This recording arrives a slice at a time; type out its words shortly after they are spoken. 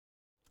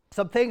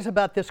Some things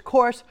about this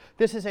course.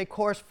 This is a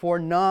course for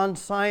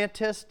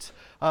non-scientists.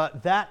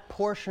 That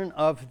portion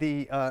of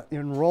the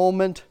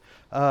enrollment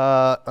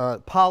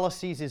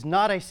policies is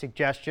not a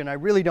suggestion. I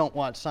really don't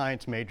want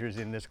science majors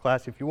in this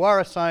class. If you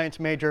are a science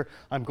major,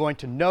 I'm going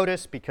to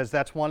notice, because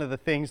that's one of the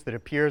things that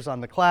appears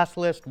on the class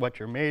list, what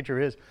your major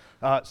is.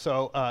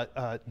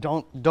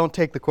 Don't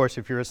take the course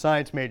if you're a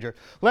science major.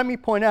 Let me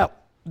point out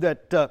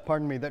that,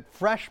 that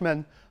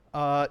freshmen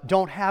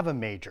don't have a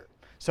major.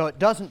 So it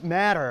doesn't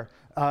matter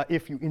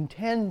if you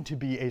intend to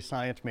be a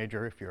science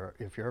major if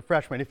you're a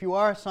freshman. If you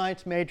are a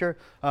science major,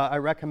 I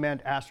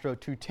recommend Astro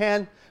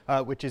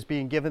 210, which is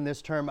being given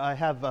this term. I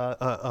have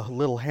a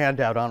little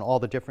handout on all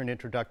the different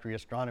introductory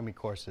astronomy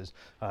courses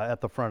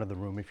at the front of the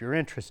room if you're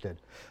interested.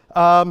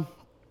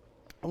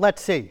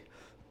 Let's see.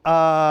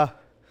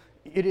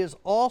 It is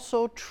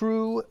also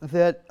true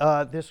that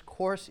this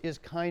course is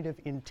kind of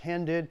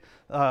intended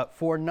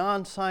for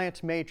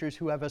non-science majors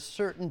who have a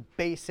certain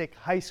basic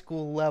high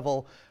school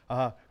level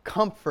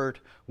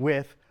comfort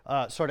with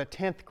sort of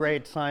 10th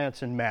grade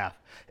science and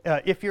math.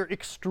 If you're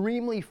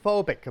extremely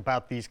phobic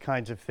about these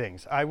kinds of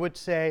things, I would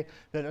say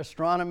that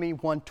Astronomy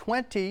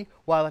 120,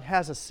 while it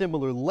has a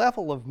similar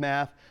level of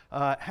math,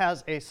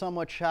 has a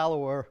somewhat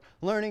shallower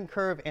learning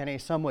curve and a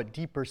somewhat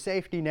deeper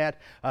safety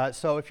net.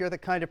 So if you're the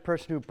kind of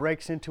person who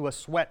breaks into a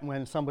sweat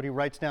when somebody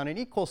writes down an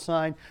equal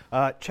sign,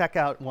 check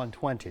out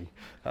 120.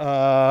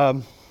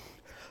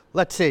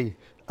 Let's see.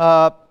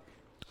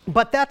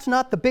 But that's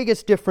not the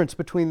biggest difference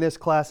between this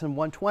class and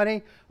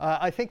 120.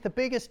 I think the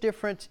biggest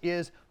difference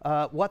is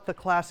what the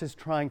class is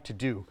trying to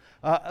do.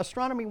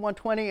 Astronomy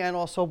 120 and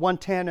also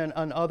 110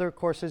 and other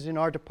courses in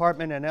our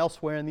department and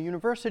elsewhere in the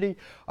university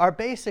are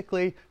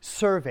basically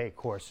survey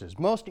courses.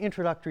 Most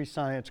introductory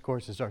science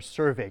courses are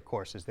survey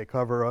courses. They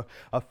cover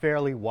a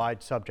fairly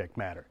wide subject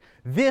matter.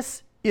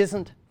 This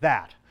isn't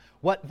that.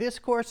 What this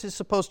course is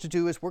supposed to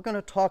do is we're going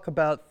to talk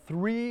about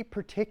 3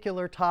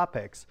 particular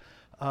topics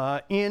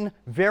in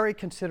very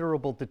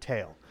considerable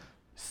detail.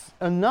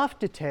 Enough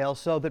detail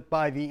so that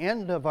by the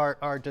end of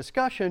our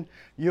discussion,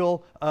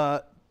 you'll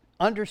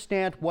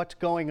understand what's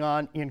going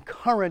on in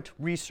current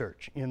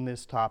research in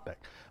this topic.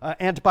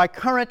 And by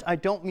current, I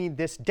don't mean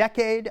this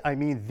decade, I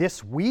mean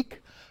this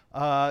week.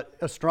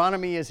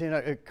 Astronomy is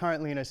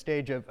currently in a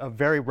stage of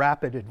very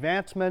rapid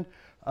advancement.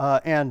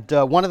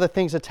 One of the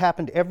things that's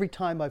happened every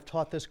time I've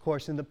taught this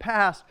course in the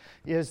past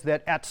is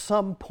that at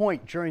some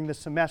point during the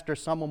semester,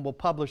 someone will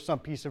publish some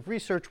piece of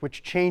research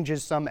which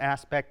changes some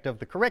aspect of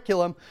the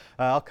curriculum.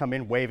 I'll come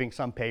in waving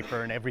some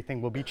paper and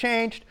everything will be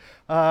changed.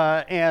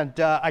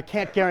 I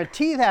can't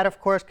guarantee that,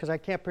 of course, because I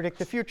can't predict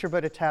the future,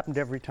 but it's happened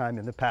every time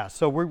in the past.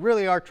 So we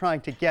really are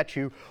trying to get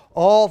you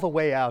all the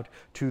way out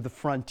to the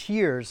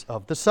frontiers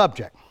of the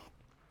subject.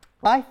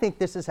 I think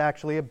this is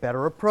actually a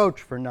better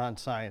approach for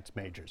non-science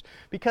majors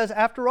because,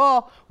 after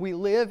all, we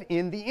live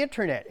in the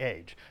internet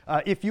age.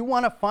 If you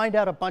want to find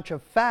out a bunch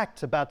of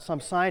facts about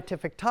some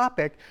scientific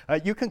topic,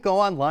 you can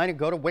go online and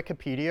go to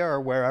Wikipedia or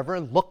wherever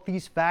and look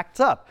these facts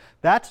up.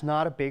 That's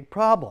not a big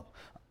problem.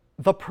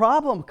 The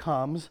problem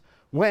comes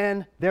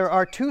when there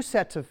are 2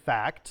 sets of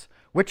facts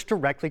which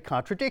directly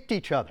contradict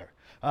each other.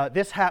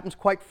 This happens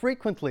quite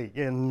frequently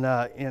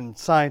in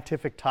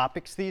scientific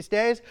topics these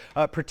days,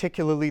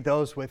 particularly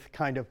those with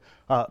kind of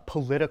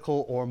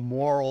political or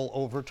moral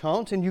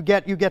overtones. And you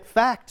get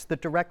facts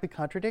that directly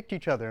contradict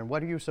each other. And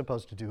what are you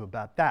supposed to do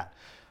about that?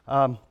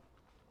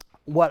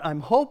 What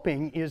I'm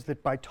hoping is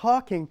that by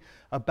talking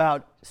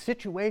about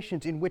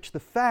situations in which the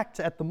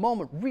facts at the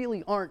moment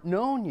really aren't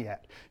known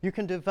yet, you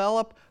can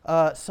develop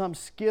some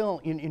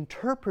skill in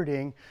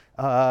interpreting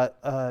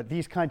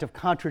these kinds of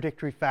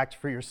contradictory facts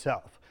for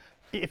yourself.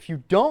 If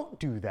you don't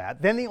do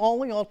that, then the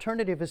only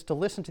alternative is to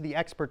listen to the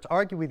experts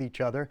argue with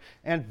each other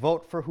and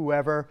vote for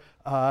whoever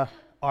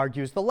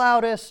argues the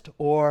loudest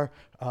or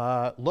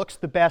looks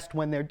the best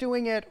when they're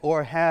doing it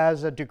or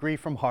has a degree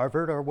from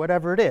Harvard or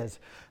whatever it is.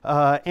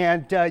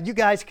 You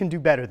guys can do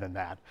better than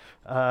that.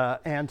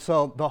 And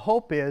so the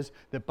hope is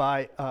that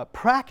by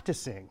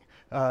practicing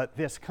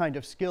this kind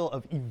of skill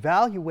of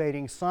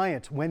evaluating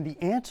science when the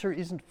answer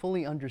isn't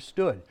fully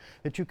understood,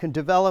 that you can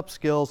develop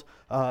skills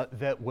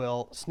that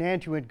will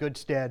stand you in good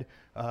stead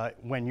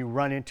when you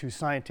run into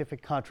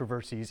scientific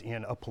controversies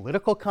in a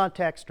political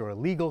context or a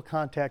legal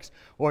context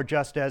or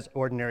just as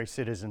ordinary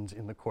citizens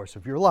in the course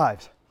of your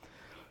lives.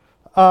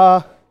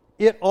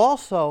 It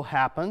also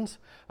happens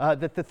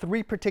that the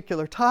 3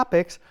 particular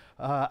topics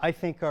I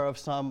think are of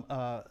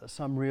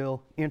some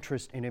real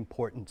interest and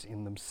importance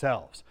in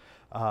themselves.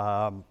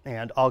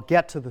 And I'll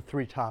get to the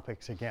 3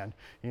 topics again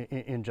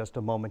in just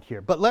a moment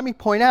here. But let me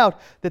point out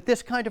that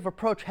this kind of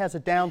approach has a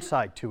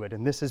downside to it,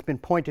 and this has been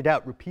pointed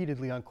out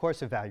repeatedly on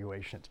course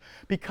evaluations.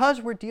 Because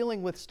we're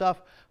dealing with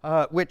stuff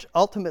which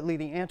ultimately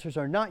the answers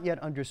are not yet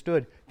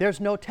understood,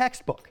 there's no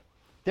textbook.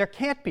 There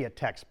can't be a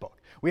textbook.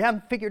 We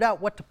haven't figured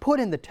out what to put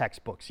in the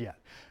textbooks yet.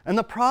 And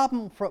the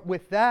problem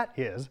with that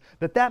is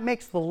that that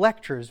makes the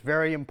lectures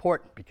very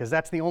important, because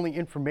that's the only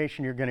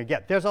information you're going to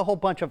get. There's a whole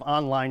bunch of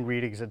online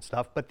readings and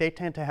stuff, but they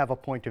tend to have a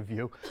point of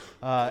view.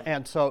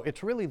 And so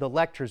it's really the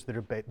lectures that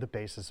are the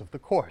basis of the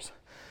course.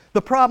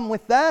 The problem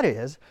with that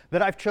is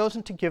that I've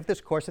chosen to give this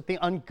course at the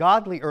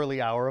ungodly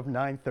early hour of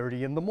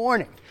 9:30 in the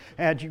morning.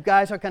 And you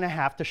guys are going to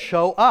have to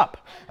show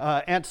up.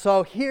 And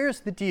so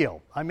here's the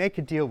deal. I make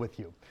a deal with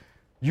you.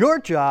 Your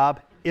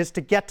job is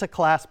to get to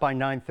class by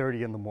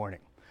 9:30 in the morning.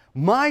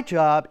 My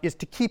job is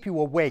to keep you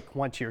awake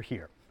once you're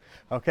here.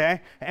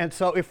 Okay? And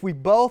so if we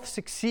both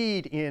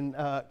succeed in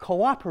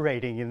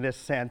cooperating in this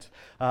sense,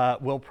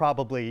 we'll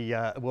probably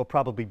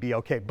be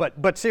okay.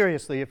 But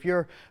seriously, if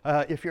you're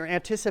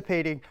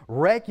anticipating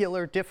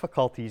regular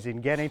difficulties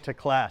in getting to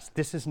class,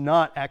 this is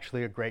not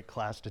actually a great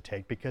class to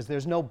take, because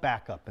there's no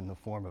backup in the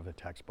form of a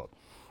textbook.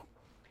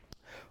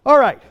 All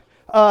right.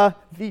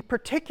 The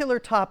particular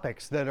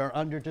topics that are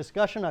under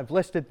discussion, I've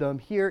listed them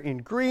here in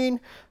green.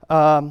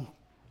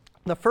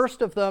 The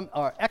first of them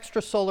are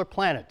extrasolar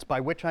planets, by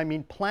which I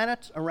mean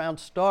planets around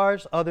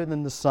stars other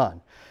than the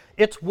sun.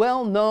 It's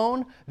well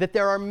known that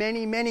there are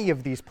many, many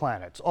of these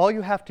planets. All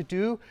you have to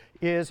do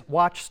is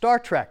watch Star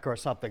Trek or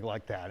something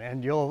like that,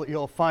 and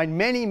you'll find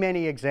many,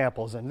 many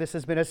examples. And this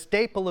has been a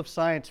staple of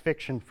science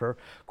fiction for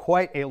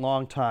quite a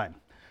long time.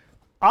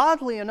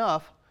 Oddly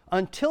enough,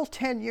 until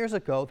 10 years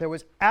ago, there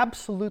was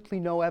absolutely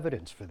no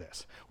evidence for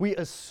this. We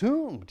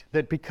assumed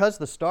that because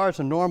the star is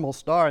a normal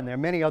star and there are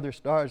many other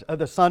stars,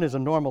 the sun is a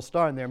normal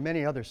star and there are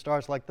many other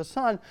stars like the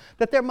sun,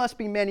 that there must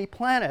be many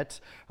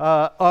planets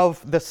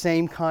of the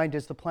same kind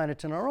as the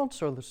planets in our own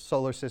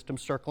solar system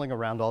circling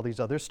around all these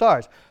other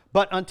stars.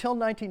 But until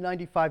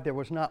 1995, there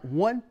was not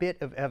one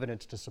bit of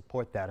evidence to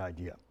support that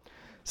idea.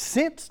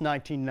 Since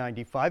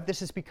 1995, this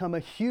has become a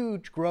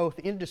huge growth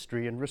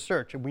industry in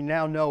research, and we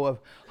now know of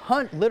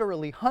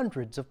literally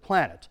hundreds of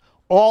planets,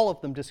 all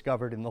of them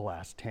discovered in the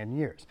last 10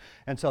 years.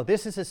 And so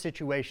this is a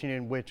situation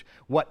in which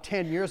what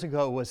 10 years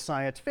ago was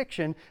science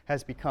fiction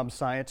has become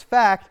science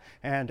fact,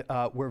 and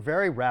we're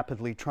very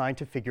rapidly trying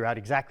to figure out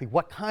exactly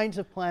what kinds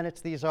of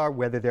planets these are,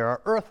 whether there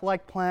are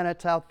Earth-like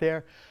planets out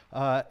there,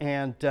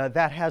 and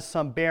that has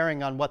some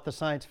bearing on what the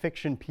science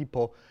fiction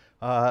people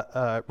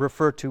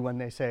refer to when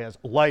they say as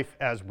life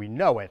as we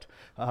know it.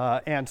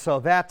 And so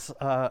that's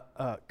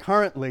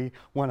currently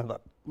one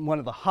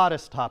of the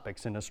hottest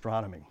topics in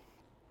astronomy.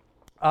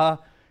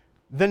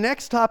 The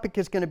next topic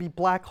is going to be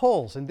black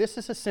holes, and this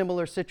is a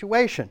similar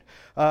situation.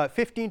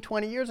 15,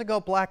 20 years ago,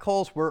 black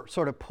holes were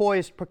sort of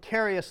poised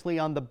precariously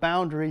on the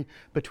boundary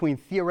between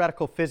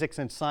theoretical physics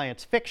and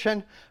science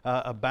fiction,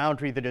 a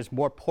boundary that is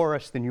more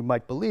porous than you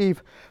might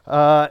believe.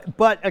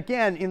 But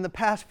again, in the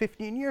past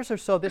 15 years or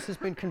so, this has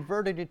been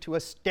converted into a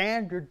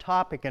standard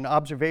topic in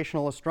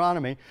observational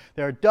astronomy.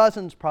 There are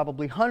dozens,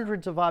 probably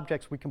hundreds of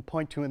objects we can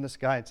point to in the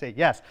sky and say,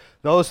 yes,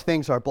 those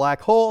things are black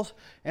holes.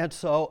 And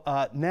so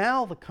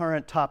now the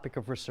current topic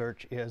of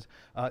research is,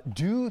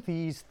 do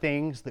these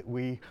things that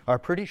we are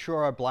pretty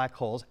sure are black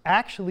holes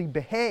actually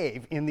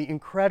behave in the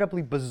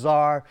incredibly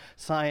bizarre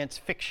science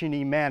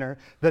fiction-y manner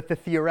that the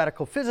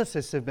theoretical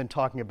physicists have been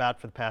talking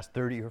about for the past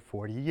 30 or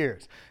 40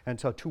 years? And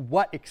so to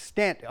what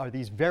extent are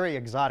these very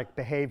exotic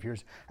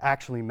behaviors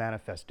actually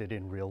manifested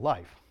in real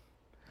life?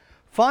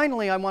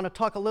 Finally, I want to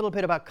talk a little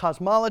bit about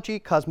cosmology.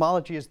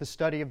 Cosmology is the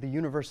study of the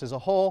universe as a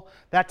whole.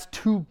 That's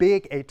too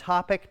big a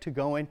topic to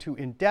go into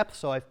in depth,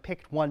 so I've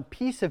picked one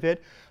piece of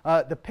it.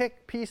 The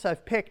piece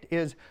I've picked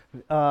is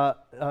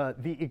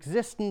the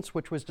existence,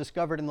 which was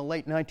discovered in the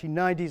late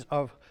 1990s,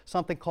 of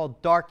something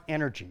called dark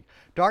energy.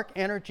 Dark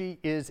energy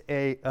is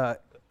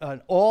an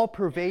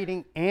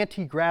all-pervading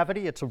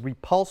anti-gravity. It's a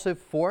repulsive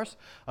force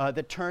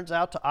that turns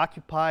out to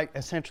occupy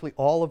essentially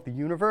all of the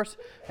universe,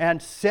 and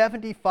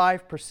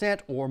 75%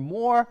 or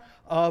more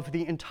of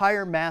the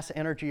entire mass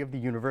energy of the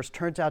universe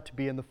turns out to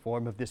be in the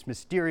form of this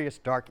mysterious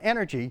dark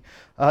energy.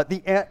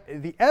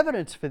 The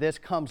evidence for this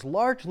comes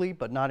largely,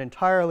 but not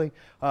entirely,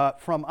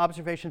 from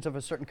observations of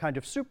a certain kind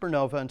of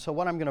supernova, and so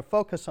what I'm going to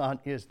focus on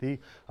is the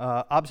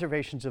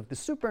observations of the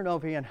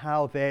supernovae and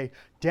how they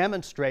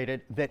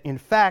demonstrated that, in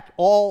fact,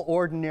 all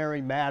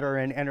ordinary matter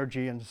and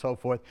energy and so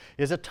forth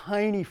is a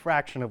tiny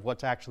fraction of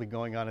what's actually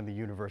going on in the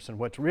universe, and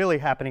what's really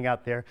happening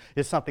out there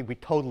is something we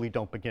totally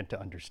don't begin to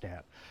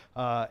understand.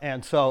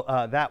 And so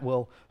that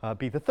will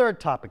be the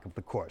third topic of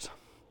the course.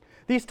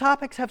 These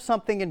topics have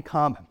something in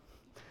common.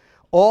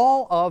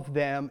 All of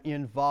them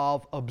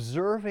involve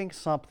observing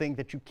something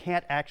that you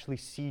can't actually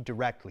see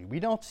directly. We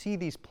don't see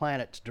these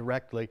planets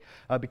directly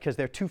because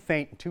they're too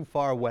faint and too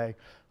far away.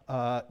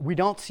 We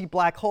don't see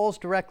black holes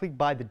directly.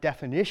 By the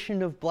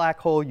definition of black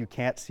hole, you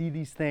can't see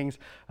these things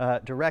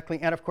directly.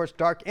 And of course,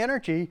 dark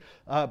energy,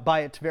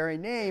 by its very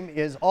name,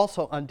 is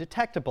also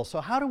undetectable.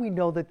 So how do we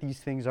know that these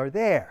things are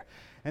there?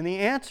 And the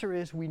answer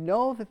is we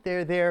know that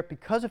they're there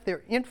because of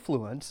their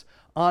influence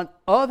on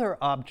other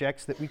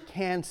objects that we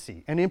can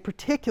see, and in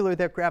particular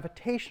their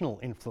gravitational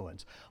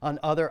influence on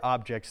other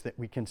objects that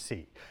we can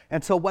see.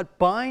 And so what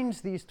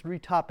binds these three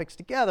topics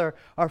together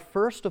are,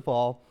 first of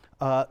all,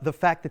 the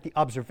fact that the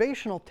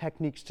observational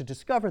techniques to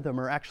discover them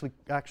are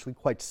actually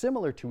quite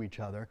similar to each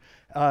other.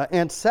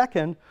 And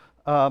second,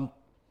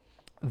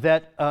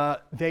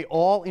 that they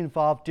all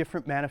involve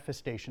different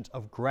manifestations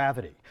of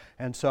gravity.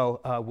 And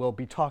so we'll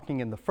be talking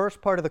in the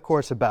first part of the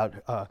course about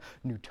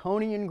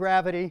Newtonian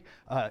gravity.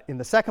 In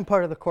the second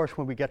part of the course,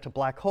 when we get to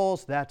black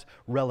holes, that's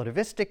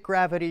relativistic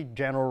gravity,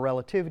 general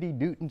relativity,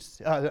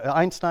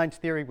 Einstein's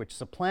theory, which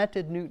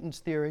supplanted Newton's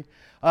theory.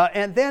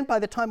 And then by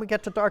the time we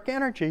get to dark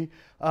energy,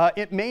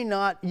 it may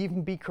not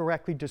even be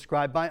correctly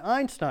described by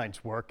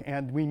Einstein's work,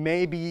 and we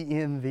may be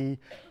in the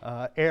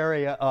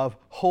area of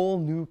whole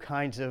new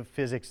kinds of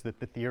physics that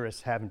the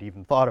theorists haven't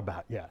even thought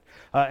about yet.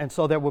 And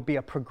so there will be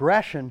a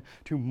progression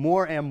to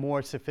more and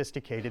more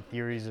sophisticated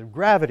theories of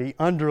gravity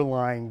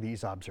underlying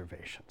these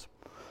observations.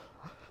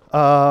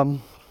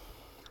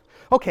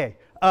 Okay,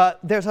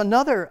 there's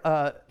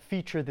another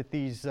feature that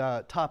these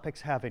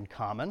topics have in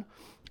common,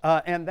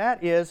 and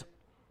that is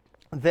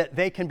that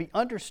they can be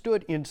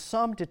understood in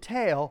some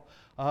detail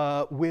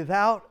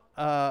without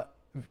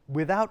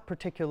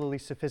particularly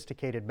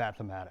sophisticated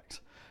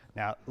mathematics.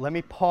 Now, let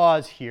me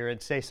pause here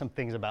and say some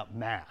things about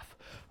math.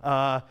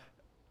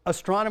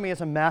 Astronomy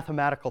is a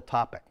mathematical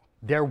topic.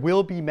 There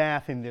will be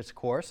math in this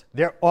course.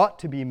 There ought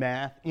to be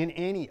math in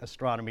any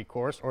astronomy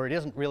course, or it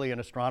isn't really an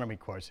astronomy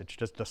course, it's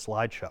just a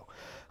slideshow.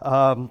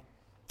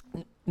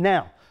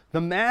 Now,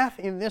 the math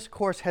in this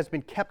course has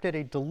been kept at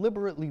a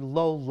deliberately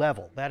low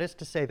level. That is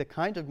to say, the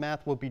kind of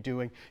math we'll be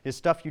doing is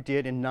stuff you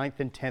did in 9th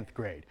and 10th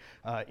grade.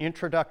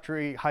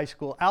 Introductory high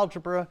school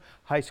algebra,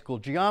 high school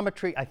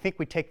geometry. I think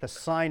we take the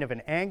sine of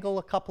an angle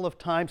a couple of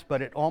times,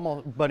 but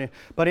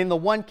in the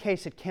one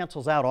case it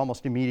cancels out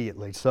almost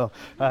immediately. So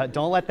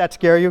don't let that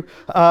scare you.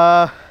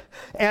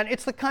 And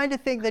it's the kind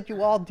of thing that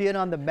you all did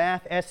on the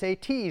math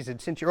SATs. And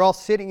since you're all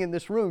sitting in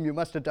this room, you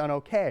must have done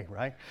okay,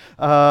 right?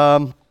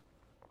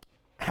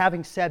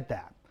 Having said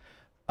that,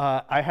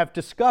 I have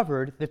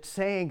discovered that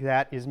saying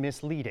that is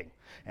misleading.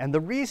 And the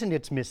reason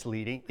it's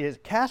misleading is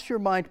cast your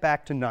mind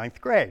back to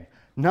 9th grade.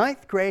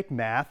 9th grade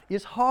math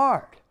is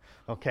hard,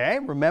 okay?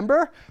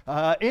 Remember?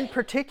 In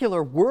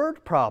particular,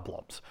 word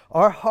problems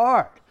are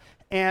hard.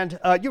 And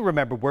you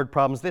remember word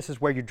problems. This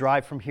is where you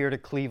drive from here to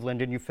Cleveland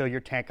and you fill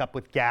your tank up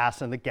with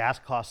gas, and the gas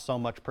costs so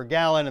much per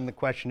gallon, and the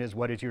question is,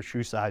 what is your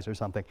shoe size or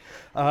something?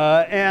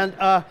 But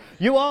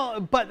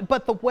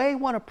the way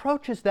one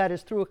approaches that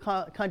is through a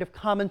kind of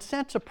common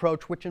sense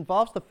approach, which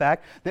involves the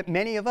fact that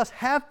many of us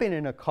have been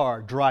in a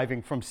car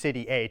driving from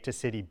city A to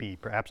city B,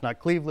 perhaps not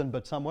Cleveland,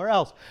 but somewhere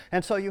else.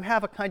 And so you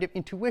have a kind of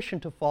intuition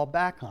to fall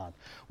back on.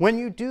 When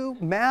you do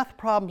math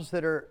problems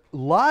that are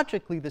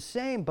logically the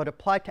same but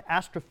applied to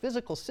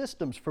astrophysical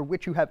systems for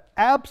which you have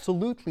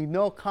absolutely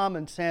no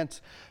common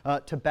sense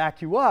to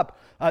back you up,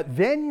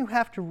 then you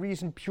have to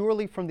reason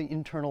purely from the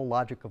internal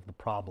logic of the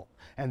problem.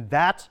 And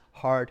that's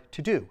hard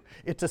to do.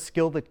 It's a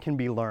skill that can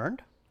be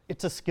learned.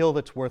 It's a skill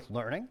that's worth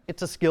learning.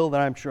 It's a skill that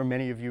I'm sure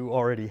many of you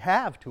already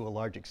have to a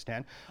large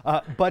extent,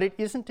 but it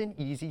isn't an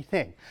easy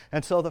thing.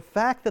 And so the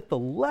fact that the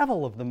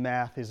level of the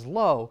math is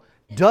low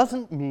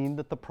doesn't mean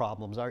that the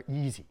problems are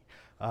easy.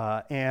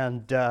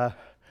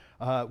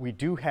 We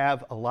do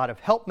have a lot of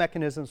help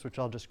mechanisms, which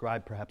I'll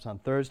describe perhaps on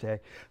Thursday,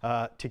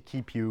 to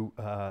keep you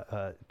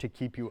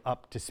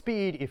up to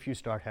speed if you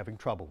start having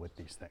trouble with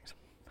these things.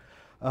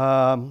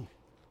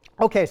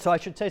 Okay, so I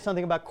should say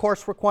something about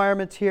course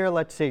requirements here.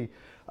 Let's see.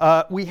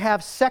 We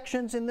have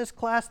sections in this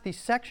class. These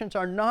sections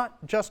are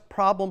not just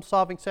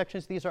problem-solving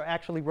sections. These are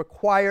actually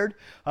required.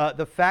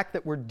 The fact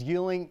that we're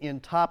dealing in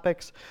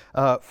topics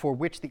for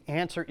which the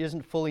answer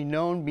isn't fully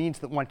known means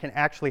that one can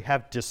actually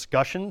have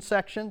discussion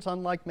sections,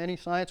 unlike many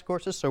science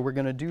courses, so we're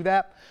going to do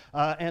that.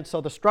 And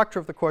so the structure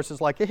of the course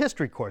is like a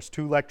history course,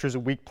 2 lectures a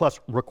week plus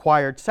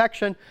required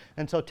section,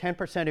 and so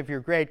 10% of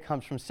your grade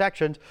comes from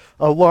sections.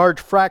 A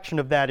large fraction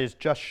of that is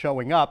just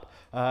showing up,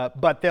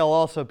 but there'll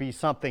also be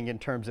something in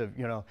terms of,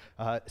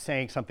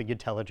 saying something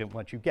intelligent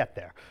once you get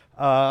there.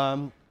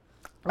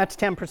 That's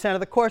 10% of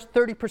the course.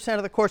 30%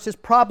 of the course is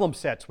problem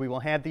sets. We will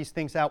hand these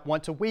things out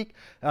once a week.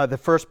 The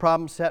first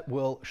problem set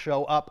will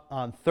show up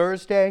on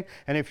Thursday.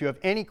 And if you have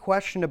any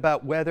question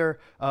about whether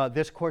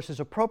this course is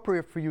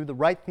appropriate for you, the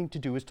right thing to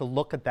do is to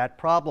look at that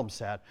problem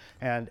set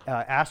and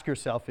ask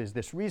yourself, is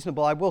this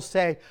reasonable? I will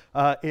say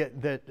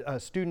that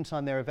students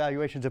on their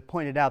evaluations have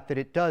pointed out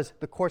that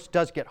the course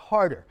does get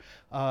harder.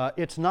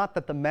 It's not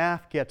that the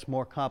math gets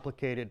more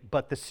complicated,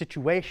 but the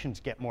situations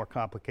get more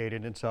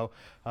complicated. And so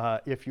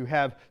if you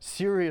have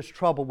serious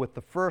trouble with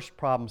the first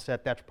problem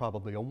set, that's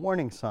probably a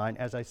warning sign.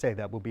 As I say,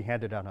 that will be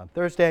handed out on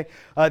Thursday.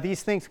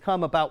 These things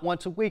come about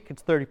once a week.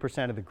 It's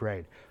 30% of the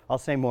grade. I'll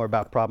say more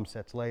about problem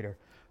sets later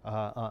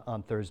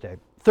on Thursday.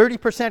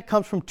 30%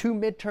 comes from 2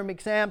 midterm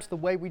exams. The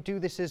way we do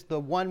this is the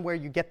one where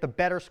you get the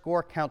better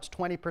score counts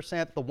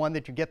 20%. The one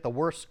that you get the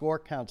worst score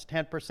counts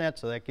 10%,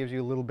 so that gives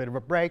you a little bit of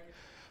a break.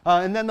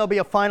 And then there'll be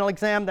a final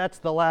exam. That's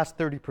the last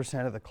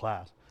 30% of the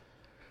class.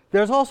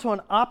 There's also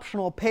an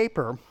optional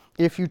paper.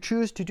 If you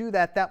choose to do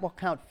that, that will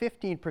count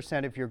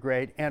 15% of your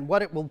grade, and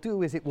what it will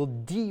do is it will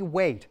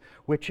de-weight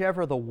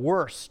whichever the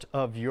worst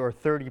of your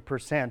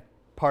 30%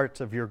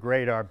 parts of your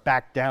grade are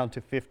back down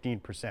to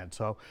 15%.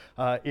 So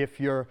if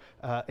you're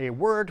a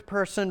word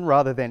person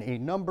rather than a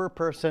number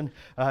person,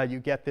 you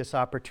get this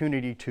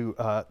opportunity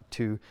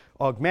to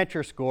augment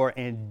your score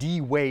and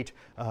de-weight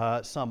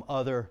some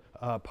other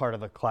part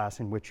of the class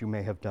in which you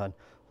may have done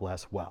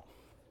less well.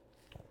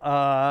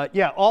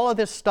 Yeah, all of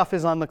this stuff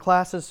is on the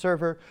classes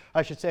server.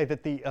 I should say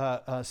that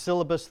the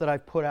syllabus that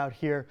I've put out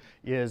here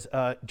is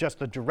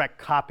just a direct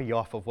copy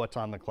off of what's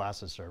on the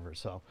classes server.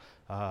 So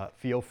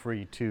feel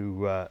free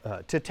to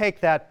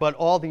take that, but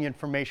all the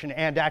information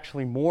and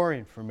actually more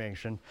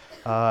information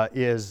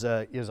is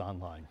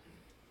online.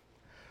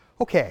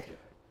 Okay,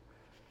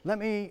 let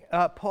me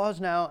pause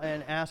now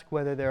and ask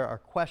whether there are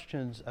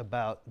questions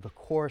about the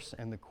course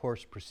and the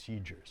course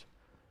procedures.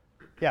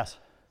 Yes?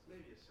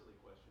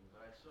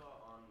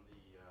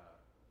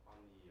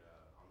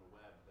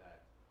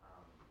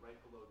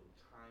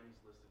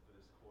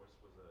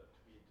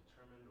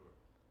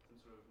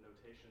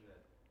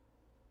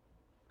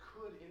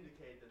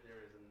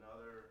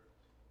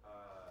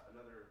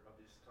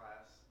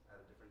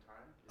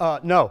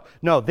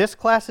 No, this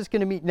class is going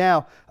to meet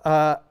now.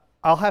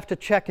 I'll have to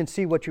check and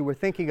see what you were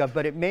thinking of,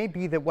 but it may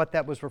be that what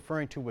that was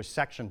referring to was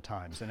section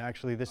times. And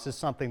actually, this is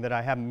something that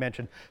I haven't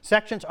mentioned.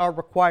 Sections are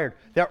required.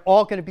 They're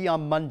all going to be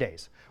on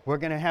Mondays. We're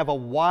going to have a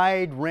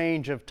wide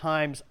range of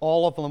times,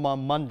 all of them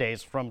on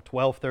Mondays from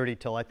 12:30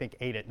 till I think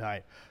 8 at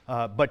night.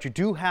 But you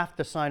do have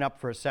to sign up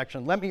for a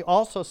section. Let me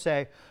also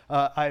say,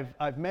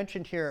 I've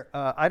mentioned here,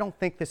 I don't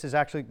think this is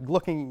actually,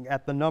 looking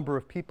at the number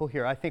of people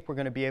here, I think we're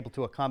going to be able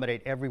to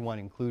accommodate everyone,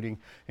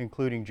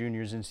 including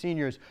juniors and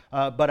seniors.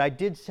 But I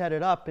did set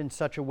it up in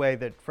such a way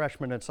that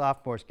freshmen and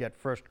sophomores get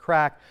first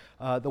crack.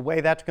 The way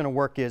that's going to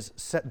work is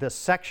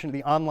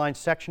the online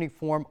sectioning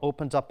form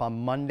opens up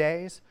on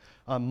Mondays.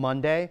 On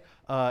Monday,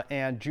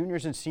 and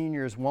juniors and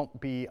seniors won't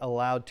be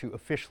allowed to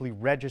officially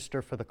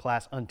register for the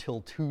class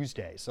until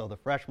Tuesday. So the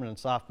freshmen and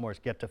sophomores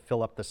get to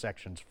fill up the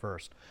sections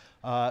first.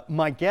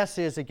 My guess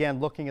is, again,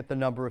 looking at the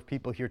number of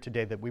people here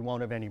today, that we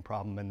won't have any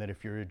problem, and that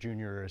if you're a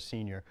junior or a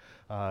senior,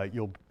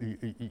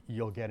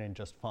 you'll get in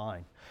just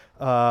fine.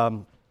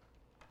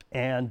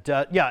 And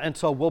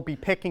so we'll be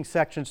picking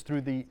sections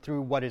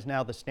through what is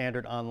now the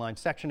standard online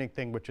sectioning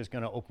thing, which is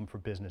going to open for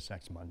business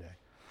next Monday.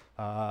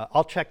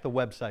 I'll check the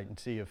website and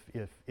see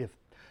if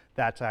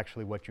that's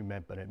actually what you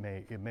meant, but it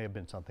may have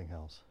been something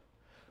else.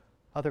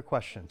 Other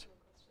questions?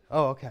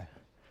 Oh, okay.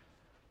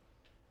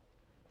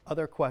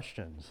 Other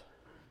questions?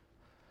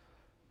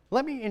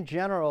 Let me, in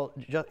general,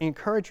 just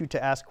encourage you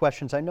to ask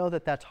questions. I know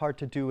that that's hard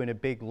to do in a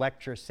big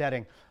lecture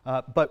setting,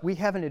 but we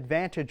have an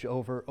advantage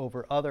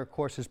over other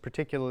courses,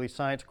 particularly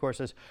science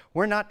courses.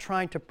 We're not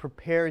trying to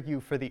prepare you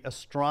for the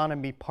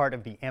astronomy part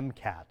of the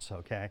MCATs,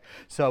 okay?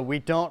 So we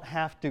don't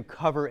have to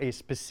cover a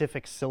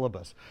specific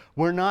syllabus.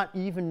 We're not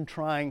even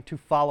trying to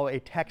follow a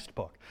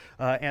textbook.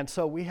 And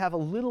so we have a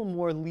little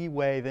more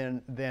leeway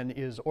than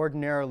is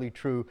ordinarily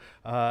true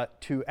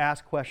to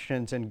ask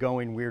questions and go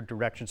in weird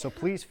directions. So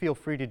please feel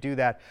free to do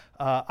that.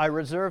 I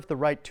reserve the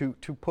right to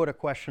put a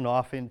question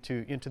off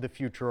into the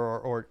future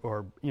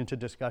or into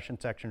discussion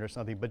section or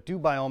something, but do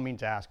by all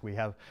means ask. We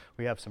have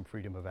some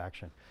freedom of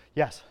action.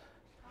 Yes? Is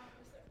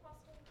it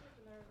possible to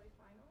take an early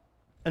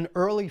final? An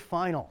early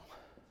final?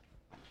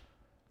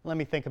 Let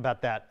me think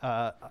about that.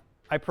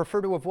 I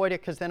prefer to avoid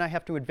it because then I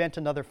have to invent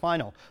another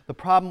final. The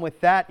problem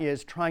with that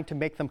is trying to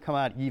make them come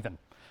out even.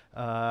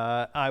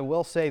 I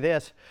will say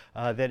this,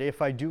 that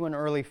if I do an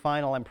early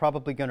final, I'm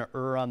probably going to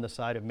err on the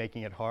side of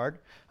making it hard.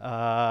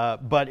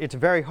 But it's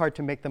very hard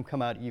to make them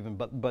come out even.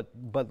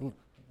 But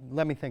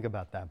let me think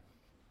about that.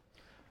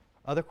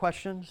 Other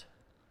questions?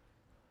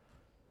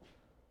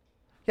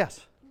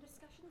 Yes? In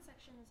discussion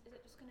sections, is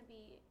it just going to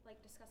be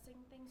like discussing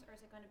things, or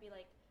is it going to be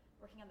like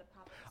working on the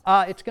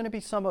problems? It's going to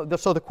be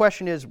so the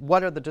question is,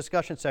 what are the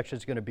discussion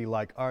sections going to be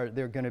like? Are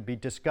there going to be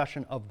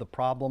discussion of the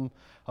problem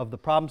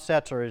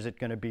sets, or is it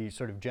going to be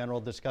sort of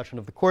general discussion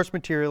of the course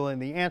material? And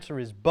the answer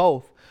is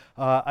both.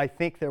 I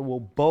think there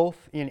will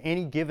both, in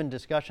any given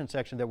discussion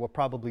section, there will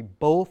probably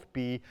both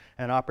be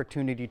an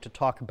opportunity to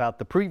talk about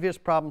the previous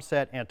problem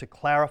set and to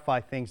clarify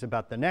things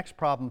about the next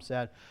problem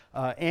set,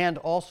 and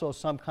also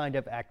some kind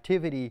of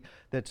activity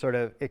that sort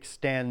of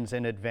extends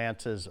and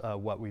advances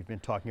what we've been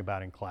talking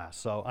about in class.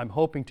 So I'm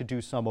hoping to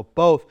do some of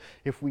both.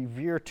 If we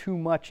veer too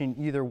much in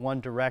either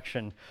one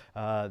direction,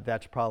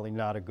 that's probably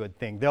not a good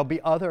thing. There'll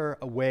be other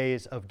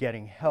ways of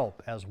getting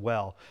help as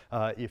well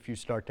if you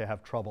start to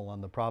have trouble on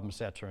the problem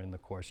sets or in the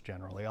course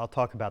generally. I'll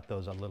talk about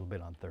those a little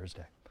bit on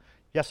Thursday.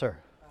 Yes, sir?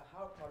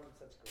 How are problem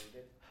sets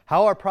graded?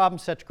 How are problem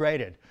sets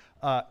graded?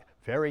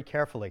 Very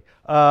carefully.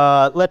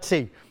 Let's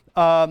see.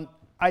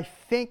 I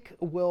think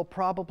it'll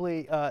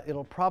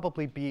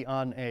probably be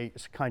on a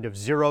kind of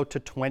 0 to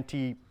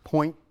 20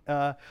 point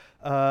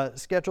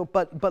schedule.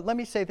 But let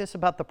me say this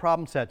about the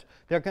problem sets.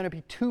 There are going to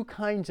be two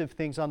kinds of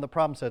things on the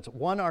problem sets.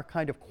 One are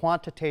kind of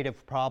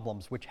quantitative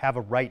problems which have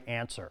a right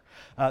answer.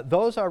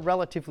 Those are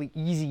relatively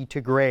easy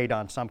to grade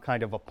on some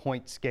kind of a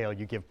point scale.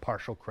 You give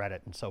partial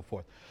credit and so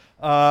forth.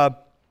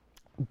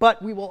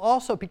 But we will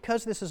also,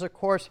 because this is a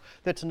course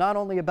that's not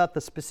only about the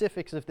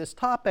specifics of this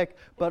topic,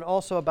 but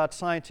also about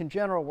science in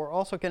general, we're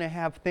also going to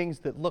have things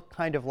that look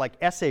kind of like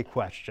essay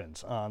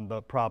questions on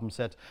the problem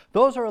sets.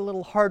 Those are a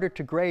little harder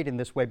to grade in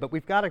this way, but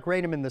we've got to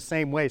grade them in the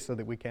same way so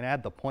that we can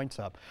add the points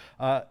up.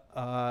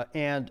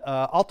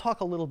 I'll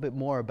talk a little bit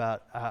more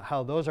about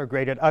how those are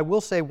graded. I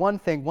will say one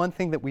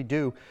thing that we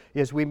do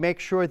is we make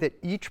sure that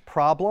each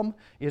problem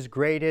is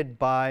graded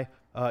by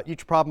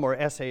each problem or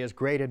essay is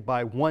graded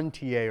by one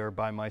TA or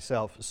by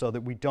myself, so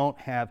that we don't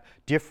have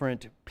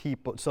different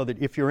people, so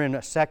that if you're in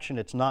a section,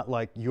 it's not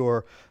like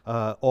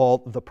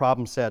all the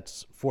problem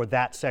sets for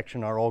that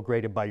section are all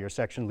graded by your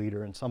section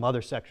leader and some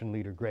other section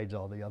leader grades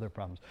all the other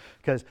problems,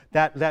 because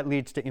that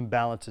leads to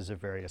imbalances of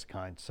various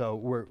kinds. So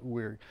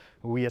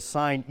we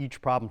assign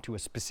each problem to a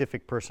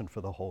specific person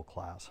for the whole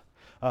class.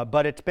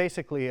 But it's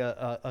basically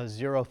a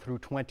 0 through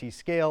 20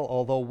 scale,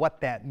 although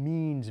what that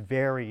means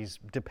varies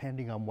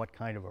depending on what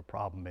kind of a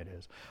problem it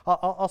is.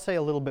 I'll say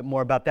a little bit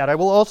more about that. I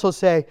will also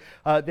say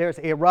there's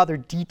a rather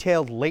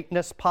detailed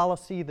lateness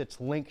policy that's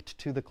linked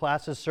to the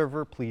classes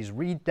server. Please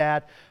read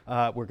that.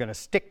 We're going to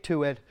stick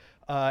to it.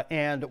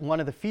 And one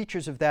of the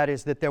features of that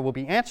is that there will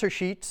be answer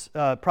sheets.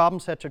 Problem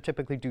sets are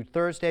typically due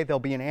Thursday. There'll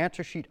be an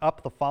answer sheet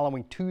up the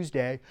following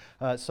Tuesday.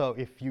 So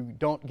if you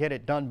don't get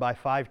it done by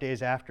 5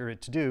 days after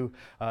it's due,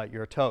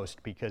 you're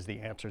toast because the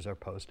answers are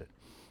posted.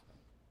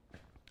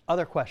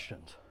 Other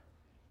questions?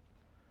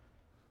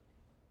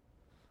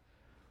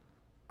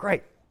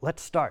 Great.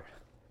 Let's start.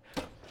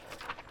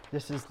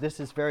 This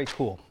is very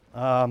cool.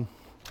 All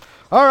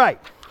right.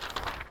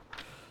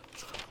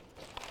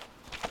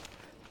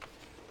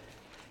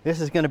 This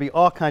is going to be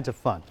all kinds of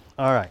fun.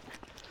 All right.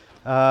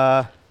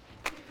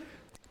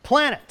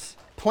 Planets.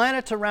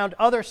 Planets around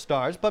other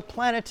stars, but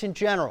planets in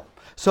general.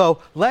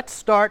 So let's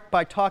start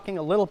by talking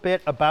a little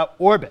bit about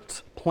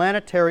orbits,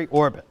 planetary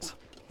orbits.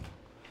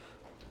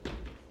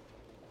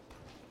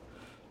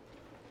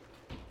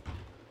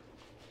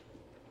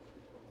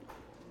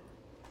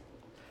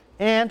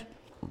 And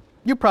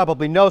you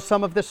probably know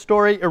some of this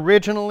story.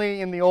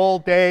 Originally, in the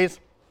old days,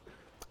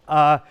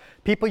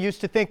 people used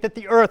to think that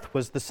the Earth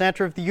was the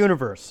center of the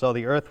universe. So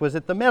the Earth was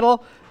at the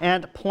middle,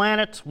 and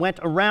planets went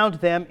around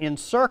them in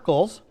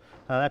circles.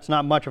 That's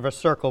not much of a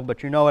circle,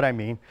 but you know what I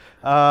mean.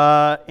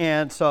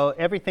 And so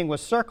everything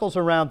was circles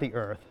around the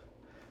Earth.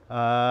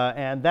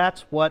 And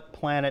that's what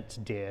planets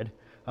did,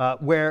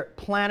 where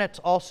planets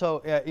also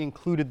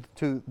included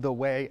to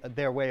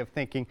their way of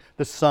thinking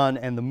the sun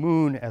and the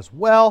moon as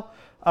well.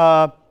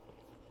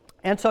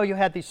 And so you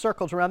had these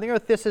circles around the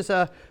Earth. This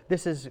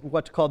is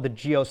what's called the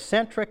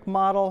geocentric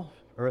model,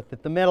 Earth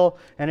at the middle,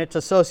 and it's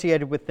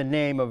associated with the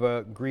name of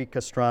a Greek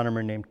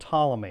astronomer named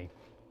Ptolemy.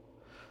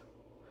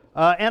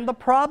 And the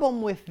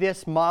problem with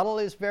this model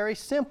is very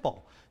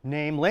simple,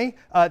 namely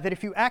that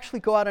if you actually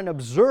go out and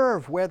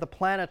observe where the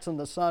planets and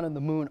the sun and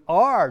the moon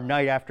are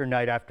night after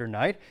night after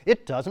night,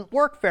 it doesn't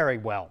work very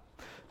well.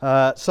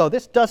 So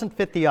this doesn't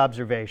fit the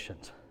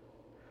observations.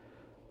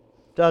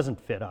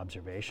 Doesn't fit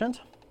observations.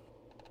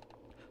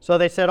 So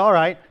they said, all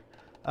right,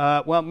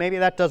 well, maybe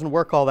that doesn't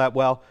work all that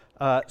well.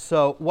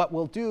 So what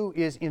we'll do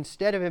is,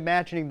 instead of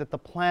imagining that the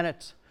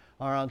planets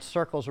are on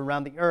circles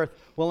around the Earth,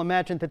 we'll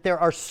imagine that there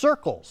are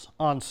circles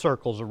on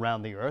circles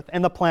around the Earth,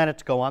 and the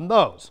planets go on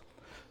those.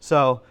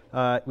 So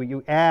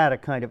you add a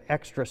kind of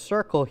extra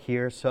circle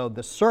here, so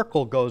the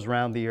circle goes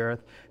around the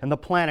Earth, and the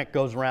planet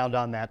goes around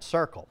on that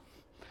circle.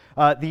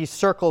 These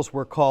circles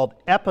were called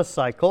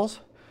epicycles.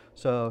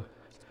 So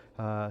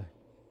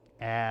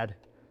add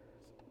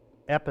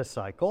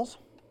epicycles.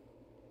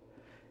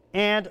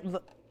 And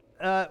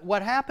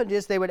what happened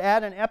is they would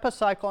add an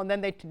epicycle, and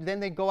then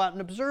they'd go out and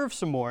observe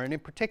some more. And in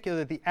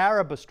particular, the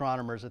Arab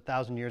astronomers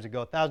 1,000 years ago.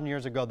 1,000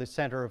 years ago, the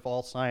center of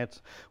all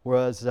science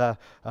was in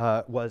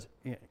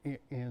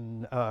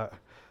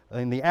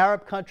the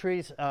Arab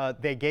countries.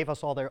 They gave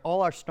us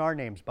all our star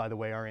names, by the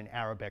way, are in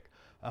Arabic.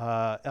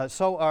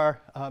 So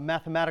are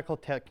mathematical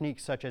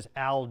techniques such as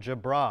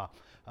algebra.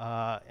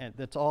 And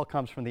that all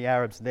comes from the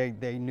Arabs.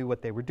 They knew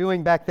what they were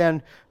doing back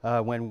then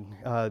when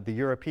the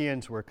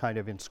Europeans were kind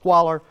of in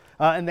squalor.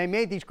 And they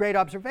made these great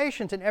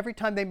observations, and every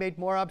time they made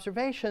more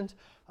observations,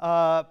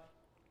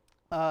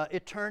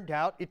 it turned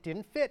out it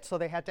didn't fit, so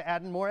they had to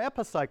add in more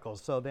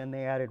epicycles. So then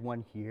they added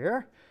one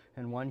here,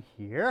 and one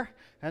here,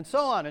 and so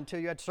on, until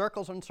you had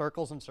circles and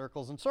circles and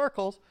circles and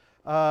circles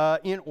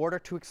in order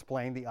to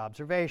explain the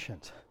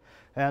observations.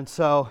 And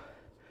so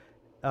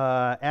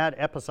add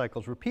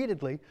epicycles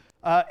repeatedly.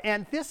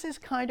 And this is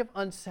kind of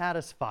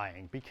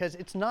unsatisfying, because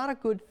it's not a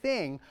good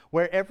thing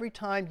where every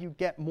time you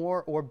get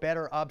more or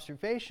better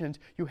observations,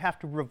 you have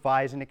to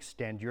revise and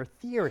extend your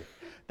theory.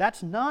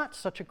 That's not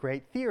such a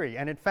great theory.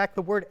 And in fact,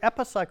 the word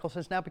epicycles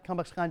has now become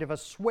a kind of a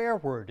swear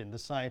word in the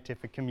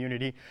scientific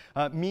community,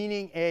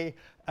 meaning a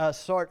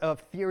sort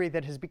of theory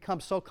that has become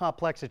so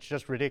complex it's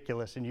just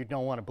ridiculous and you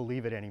don't want to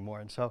believe it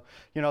anymore. And so,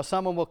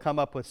 someone will come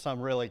up with some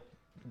really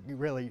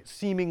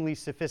seemingly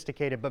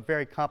sophisticated but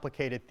very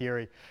complicated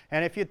theory.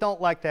 And if you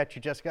don't like that,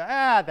 you just go,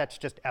 that's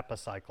just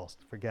epicycles.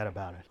 Forget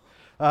about it.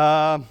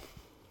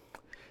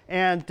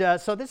 And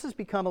so this has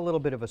become a little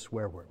bit of a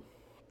swear word.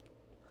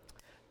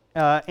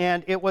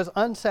 And it was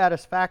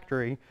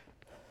unsatisfactory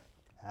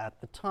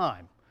at the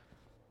time.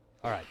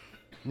 All right,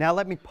 now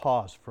let me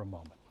pause for a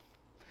moment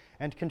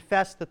and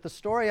confess that the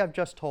story I've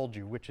just told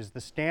you, which is the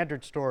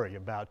standard story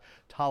about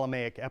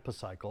Ptolemaic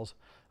epicycles,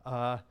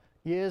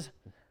 is,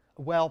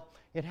 well,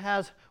 it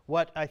has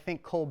what I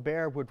think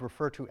Colbert would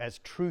refer to as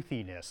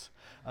truthiness.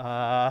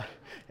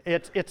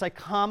 It's a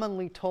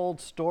commonly told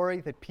story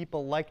that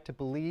people like to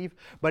believe,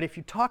 but if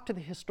you talk to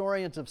the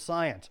historians of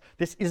science,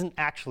 this isn't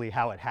actually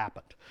how it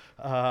happened.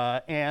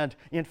 And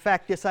in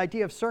fact, this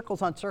idea of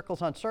circles on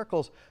circles on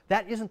circles,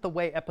 that isn't the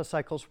way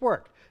epicycles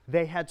work.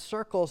 They had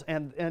circles,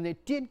 and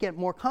it did get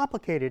more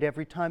complicated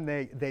every time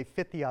they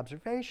fit the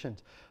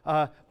observations,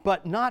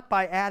 but not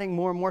by adding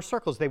more and more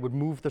circles. They would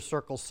move the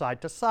circles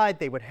side to side.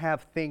 They would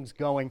have things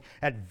going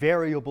at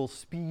variable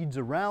speeds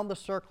around the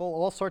circle,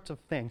 all sorts of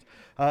things.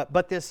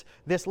 But this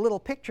little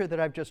picture that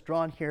I've just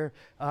drawn here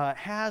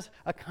has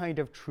a kind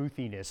of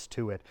truthiness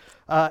to it.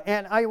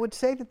 And I would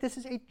say that this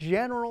is a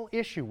general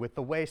issue with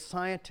the way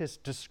scientists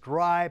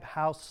describe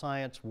how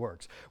science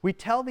works. We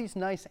tell these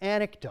nice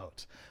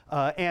anecdotes,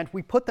 and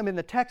we put them in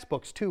the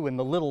textbooks too, in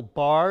the little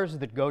bars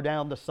that go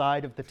down the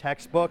side of the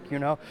textbook, you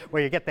know,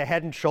 where you get the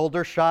head and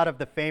shoulder shot of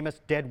the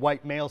famous dead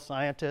white male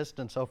scientist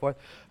and so forth.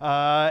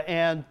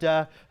 And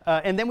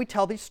then we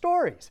tell these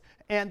stories.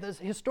 And the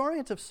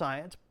historians of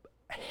science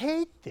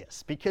hate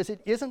this because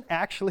it isn't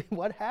actually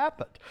what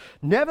happened.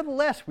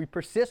 Nevertheless, we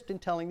persist in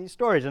telling these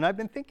stories, and I've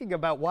been thinking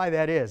about why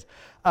that is.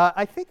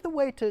 I think the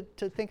way to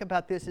think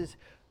about this is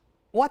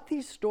what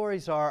these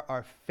stories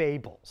are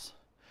fables.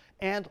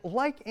 And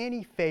like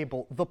any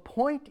fable, the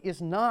point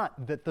is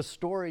not that the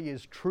story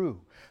is true.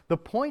 The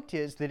point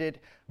is that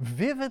it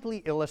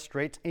vividly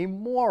illustrates a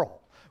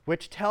moral,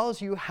 which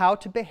tells you how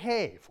to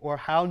behave or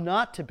how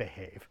not to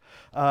behave.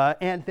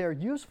 And they're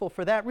useful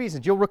for that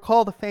reason. You'll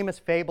recall the famous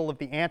fable of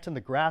the ant and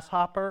the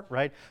grasshopper,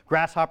 right?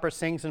 Grasshopper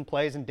sings and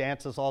plays and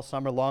dances all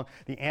summer long.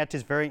 The ant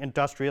is very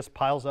industrious,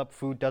 piles up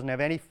food, doesn't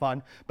have any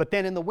fun. But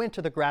then in the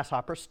winter, the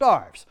grasshopper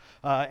starves,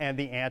 and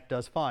the ant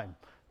does fine.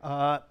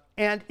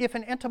 And if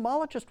an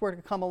entomologist were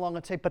to come along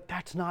and say, but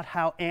that's not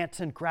how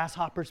ants and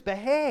grasshoppers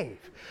behave,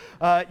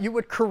 you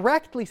would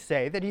correctly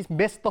say that he's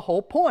missed the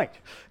whole point.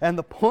 And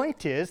the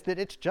point is that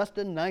it's just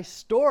a nice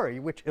story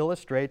which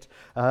illustrates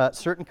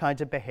certain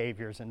kinds of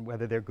behaviors and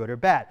whether they're good or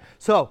bad.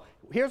 So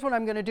here's what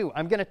I'm going to do.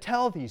 I'm going to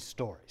tell these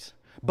stories,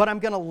 but I'm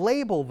going to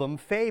label them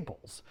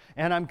fables,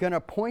 and I'm going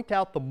to point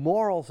out the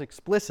morals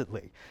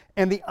explicitly.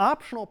 And the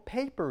optional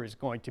paper is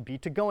going to be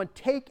to go and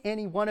take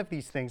any one of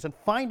these things and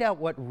find out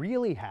what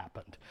really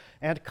happened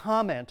and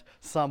comment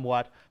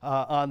somewhat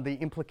on the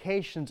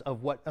implications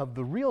of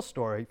the real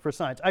story for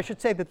science. I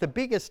should say that the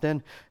biggest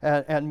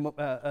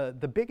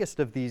the biggest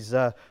of these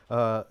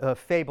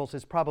fables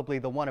is probably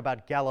the one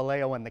about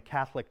Galileo and the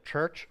Catholic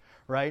Church,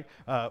 right?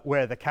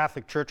 Where the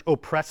Catholic Church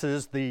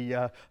oppresses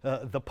the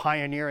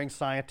pioneering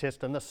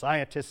scientist, and the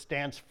scientist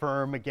stands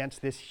firm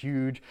against this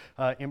huge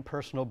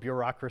impersonal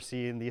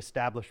bureaucracy and the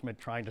establishment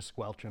trying to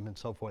squelch him and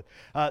so forth.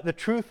 The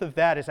truth of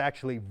that is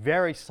actually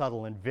very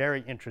subtle and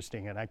very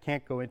interesting, and I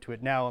can't go into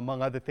it now,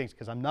 among other things,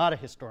 because I'm not a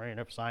historian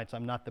of science.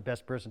 I'm not the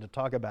best person to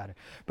talk about it.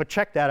 But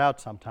check that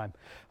out sometime.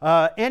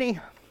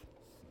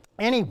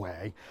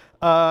 Anyway,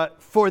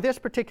 for this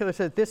particular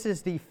set, this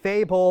is the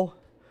fable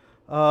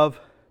of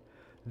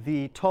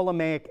the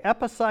Ptolemaic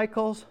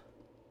epicycles,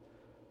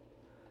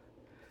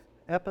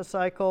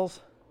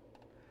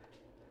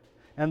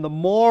 and the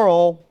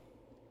moral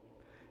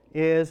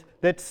is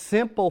that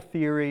simple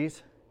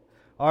theories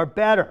are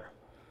better.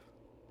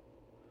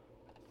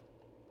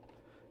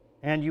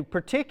 And you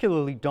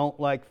particularly don't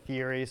like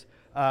theories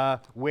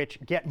which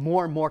get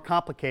more and more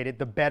complicated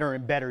the better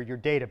and better your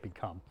data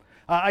become.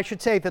 I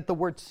should say that the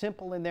word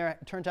simple in there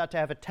turns out to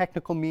have a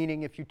technical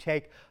meaning. If you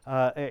take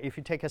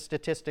a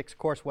statistics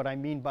course, what I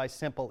mean by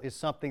simple is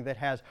something that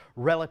has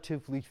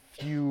relatively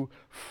few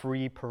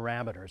free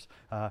parameters.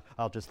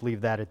 I'll just leave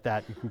that at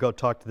that. You can go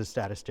talk to the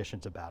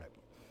statisticians about it.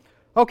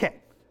 Okay,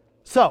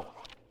 so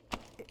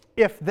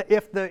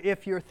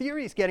if your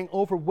theory is getting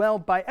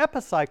overwhelmed by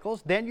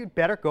epicycles, then you'd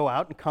better go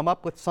out and come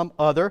up with some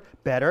other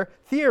better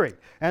theory.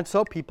 And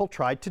so people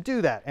tried to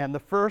do that. And the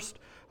first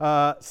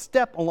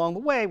step along the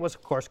way was,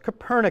 of course,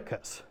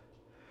 Copernicus.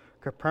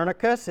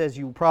 Copernicus, as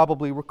you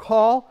probably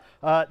recall,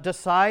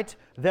 decides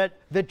that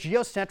the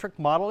geocentric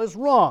model is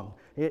wrong.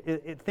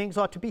 Things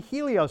ought to be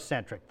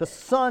heliocentric, the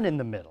sun in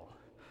the middle.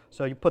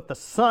 So you put the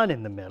sun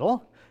in the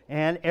middle,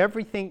 and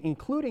everything,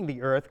 including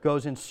the Earth,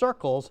 goes in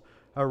circles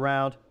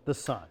around the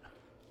sun.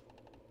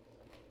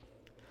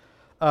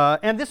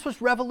 And this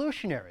was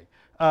revolutionary.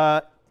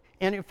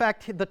 And in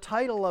fact, the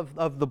title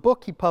of the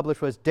book he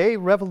published was De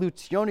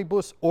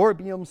Revolutionibus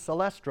Orbium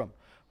Celestrum,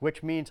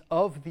 which means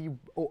of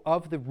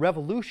the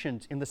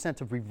revolutions in the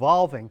sense of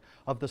revolving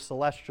of the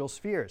celestial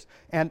spheres.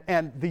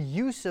 And the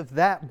use of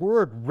that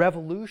word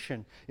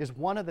revolution is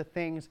one of the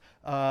things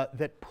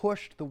that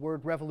pushed the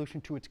word revolution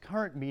to its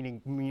current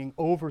meaning, meaning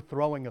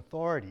overthrowing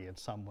authority in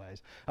some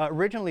ways.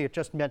 Originally it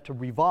just meant to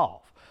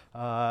revolve,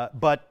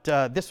 but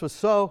this was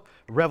so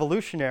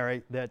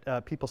revolutionary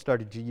that people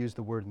started to use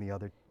the word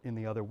in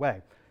the other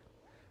way.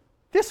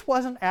 This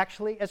wasn't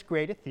actually as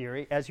great a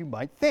theory as you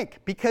might think,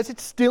 because it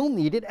still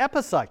needed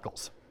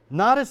epicycles.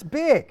 Not as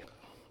big,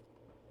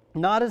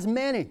 not as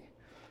many,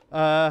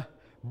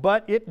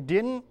 but it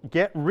didn't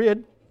get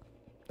rid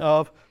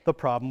of the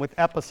problem with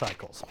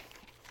epicycles.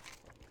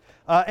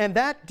 And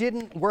that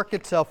didn't work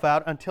itself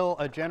out until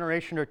a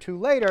generation or two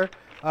later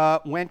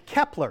when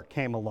Kepler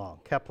came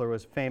along. Kepler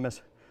was a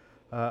famous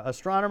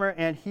astronomer,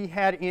 and he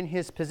had in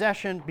his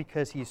possession,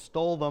 because he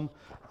stole them,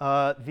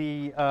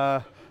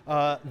 the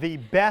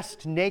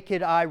best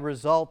naked eye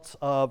results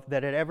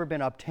that had ever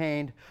been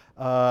obtained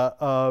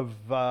of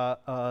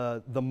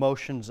the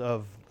motions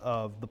of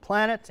the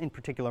planets, in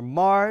particular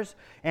Mars.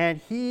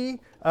 And he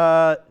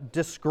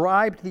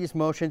described these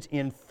motions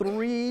in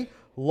 3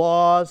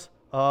 laws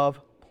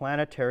of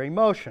planetary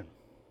motion.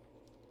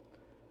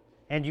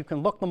 And you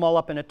can look them all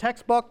up in a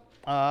textbook.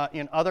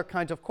 In other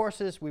kinds of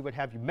courses, we would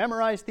have you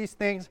memorize these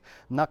things.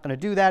 I'm not going to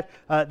do that.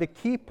 The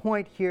key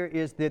point here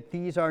is that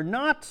these are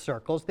not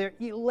circles, they're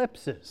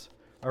ellipses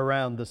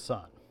around the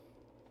sun.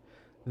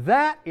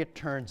 That, it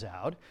turns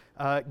out,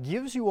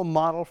 gives you a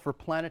model for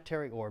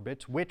planetary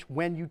orbits which,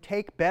 when you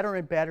take better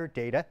and better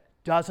data,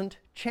 doesn't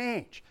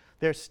change.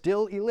 They're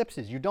still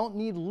ellipses. You don't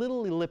need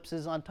little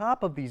ellipses on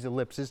top of these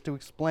ellipses to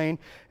explain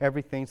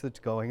everything that's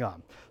going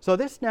on. So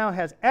this now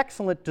has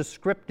excellent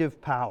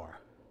descriptive power.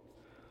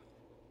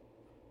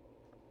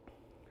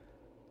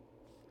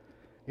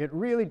 It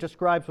really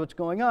describes what's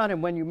going on,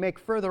 and when you make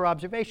further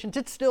observations,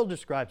 it still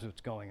describes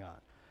what's going on.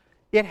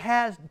 It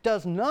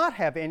does not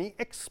have any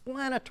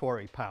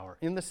explanatory power,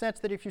 in the sense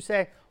that if you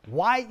say,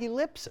 why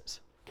ellipses?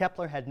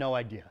 Kepler had no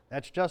idea.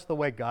 That's just the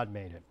way God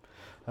made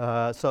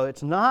it. So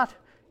it's not,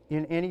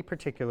 in any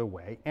particular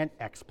way, an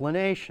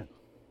explanation.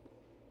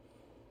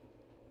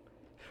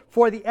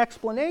 For the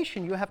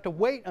explanation, you have to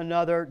wait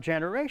another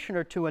generation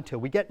or two until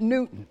we get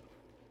Newton.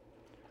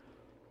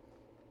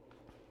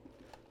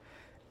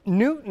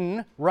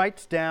 Newton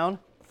writes down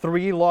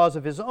 3 laws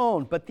of his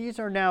own, but these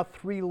are now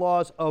 3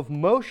 laws of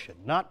motion,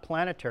 not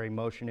planetary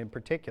motion in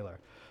particular.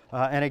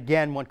 And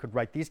again, one could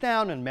write these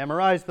down and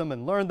memorize them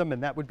and learn them,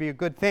 and that would be a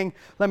good thing.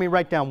 Let me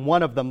write down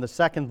one of them. The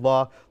second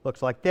law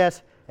looks like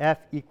this. F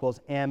equals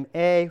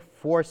ma,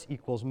 force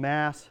equals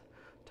mass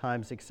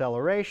times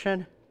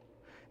acceleration.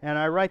 And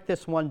I write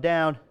this one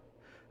down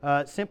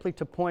simply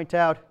to point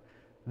out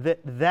that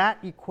that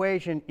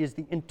equation is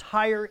the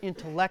entire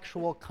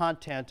intellectual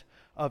content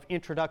of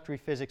introductory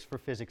physics for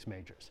physics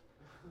majors.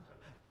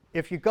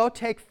 If you go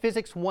take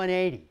Physics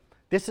 180,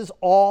 this is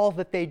all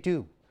that they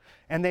do.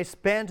 And they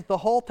spend the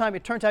whole time,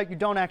 it turns out you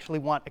don't actually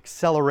want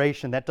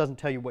acceleration. That doesn't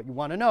tell you what you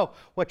want to know.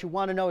 What you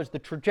want to know is the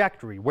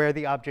trajectory, where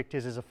the object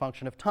is as a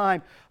function of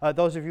time.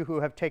 Those of you who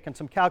have taken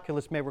some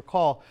calculus may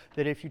recall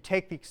that if you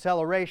take the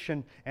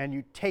acceleration and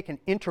you take an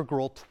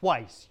integral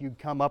twice, you'd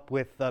come up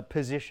with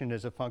position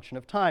as a function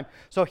of time.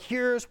 So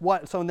here's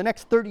what, so in the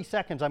next 30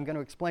 seconds, I'm going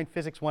to explain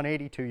Physics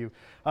 180 to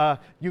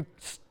you.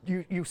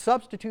 You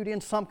substitute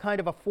in some kind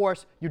of a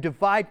force, you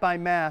divide by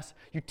mass,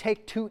 you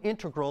take 2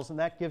 integrals, and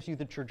that gives you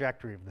the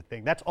trajectory of the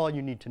thing. That's all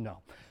you need to know.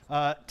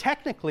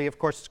 Technically, of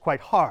course, it's quite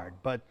hard,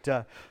 but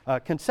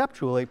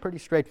conceptually, pretty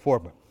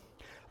straightforward.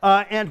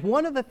 And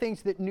one of the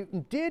things that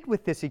Newton did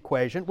with this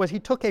equation was he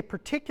took a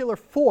particular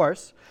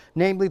force,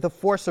 namely the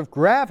force of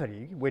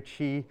gravity, which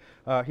he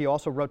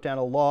also wrote down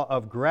a law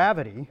of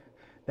gravity.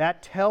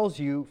 That tells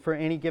you, for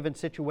any given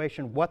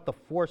situation, what the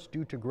force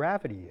due to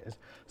gravity is,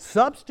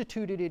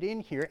 substituted it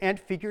in here, and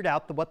figured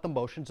out what the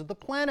motions of the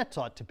planets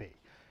ought to be.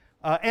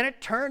 And it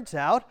turns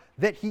out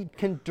that he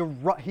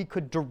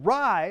could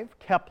derive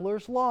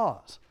Kepler's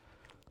laws.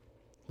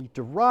 He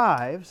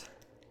derives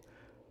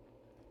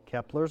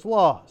Kepler's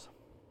laws.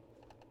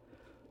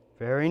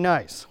 Very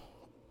nice.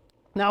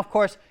 Now, of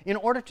course, in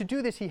order to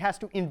do this, he has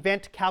to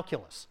invent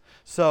calculus.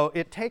 So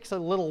it takes a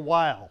little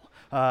while.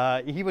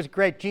 He was a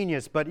great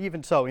genius, but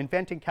even so,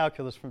 inventing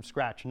calculus from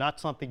scratch, not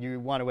something you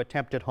want to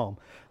attempt at home.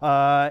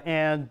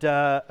 And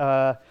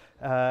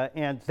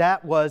that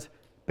was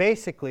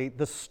basically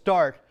the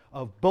start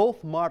of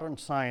both modern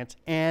science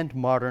and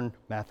modern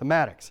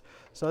mathematics.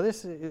 So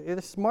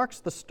this marks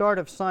the start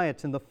of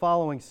science in the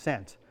following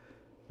sense,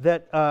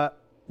 that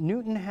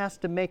Newton has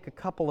to make a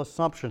couple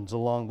assumptions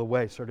along the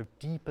way, sort of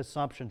deep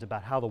assumptions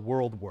about how the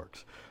world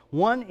works.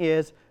 One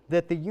is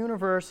that the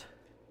universe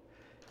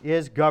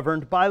is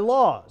governed by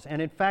laws,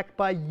 and in fact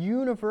by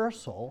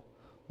universal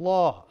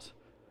laws.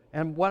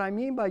 And what I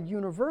mean by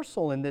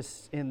universal in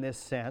this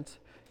sense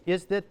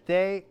is that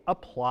they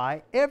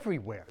apply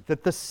everywhere,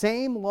 that the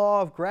same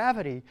law of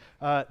gravity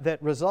that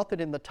resulted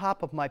in the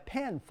top of my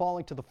pen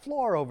falling to the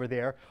floor over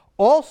there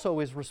also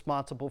is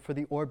responsible for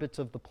the orbits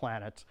of the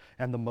planets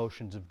and the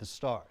motions of the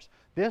stars.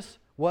 This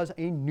was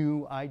a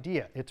new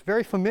idea. It's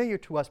very familiar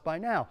to us by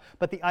now,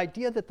 but the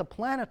idea that the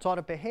planets ought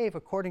to behave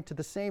according to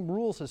the same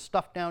rules as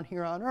stuff down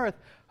here on Earth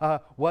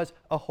was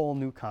a whole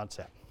new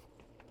concept.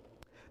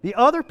 The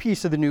other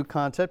piece of the new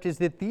concept is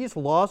that these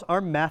laws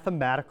are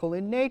mathematical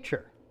in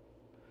nature.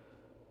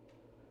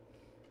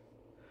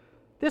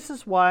 This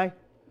is why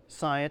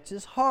science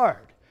is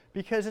hard,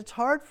 because it's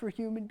hard for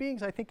human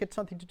beings. I think it's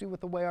something to do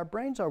with the way our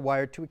brains are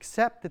wired to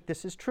accept that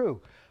this is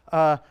true.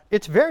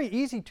 It's very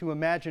easy to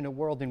imagine a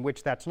world in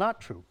which that's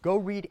not true. Go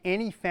read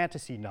any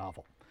fantasy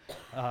novel.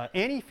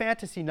 Any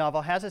fantasy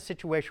novel has a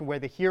situation where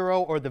the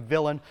hero or the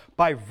villain,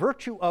 by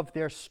virtue of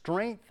their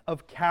strength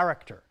of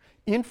character,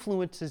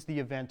 influences the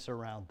events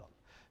around them.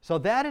 So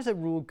that is a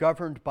rule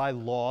governed by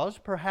laws,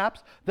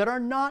 perhaps, that are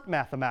not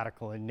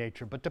mathematical in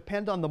nature, but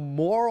depend on the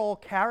moral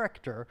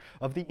character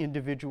of the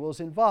individuals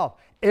involved.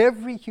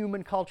 Every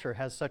human culture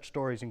has such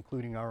stories,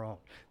 including our own.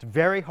 It's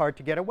very hard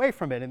to get away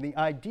from it. And the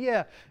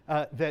idea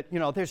that,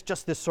 there's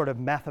just this sort of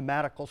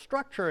mathematical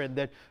structure and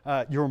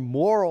that your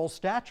moral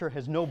stature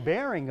has no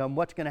bearing on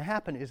what's going to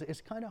happen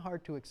is kind of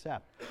hard to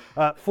accept.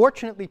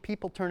 Fortunately,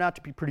 people turn out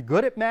to be pretty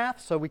good at math,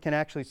 so we can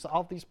actually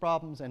solve these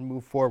problems and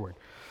move forward.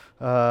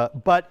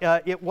 But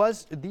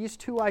these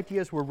two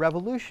ideas were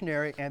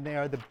revolutionary, and they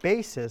are the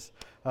basis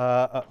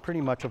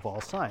pretty much of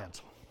all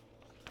science.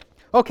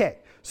 Okay,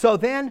 so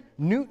then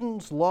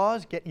Newton's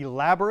laws get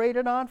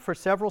elaborated on for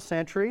several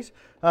centuries.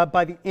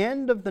 By the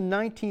end of the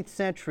 19th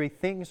century,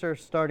 things are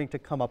starting to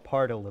come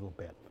apart a little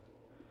bit.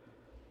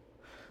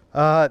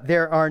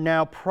 There are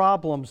now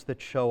problems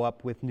that show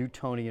up with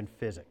Newtonian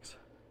physics.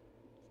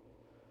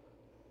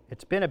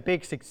 It's been a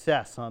big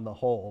success on the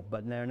whole,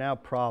 but there are now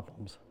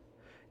problems.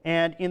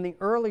 And in the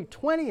early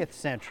 20th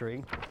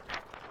century,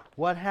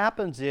 what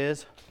happens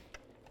is,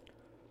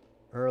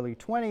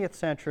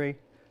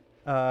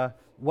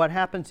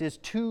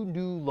 two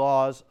new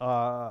laws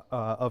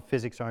of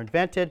physics are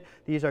invented.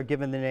 These are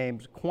given the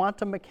names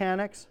quantum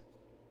mechanics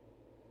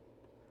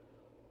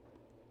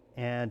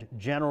and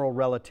general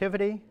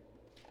relativity.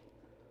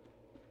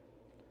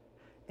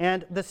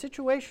 And the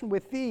situation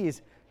with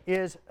these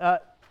is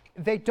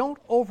they don't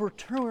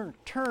overturn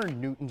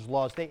Newton's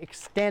laws, they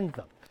extend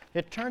them.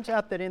 It turns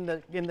out that in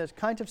the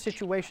kinds of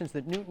situations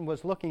that Newton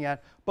was looking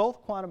at,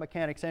 both quantum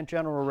mechanics and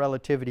general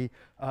relativity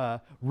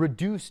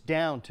reduce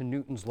down to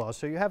Newton's laws.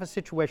 So you have a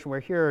situation where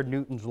here are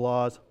Newton's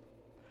laws,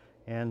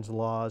 N's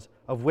laws,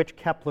 of which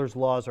Kepler's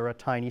laws are a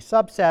tiny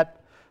subset.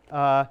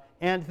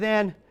 And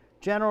then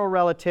general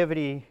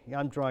relativity,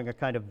 I'm drawing a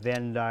kind of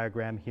Venn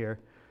diagram here,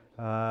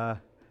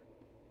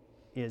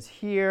 is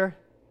here.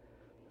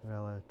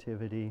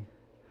 Relativity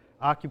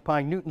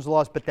occupying Newton's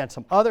laws, but then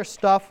some other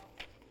stuff.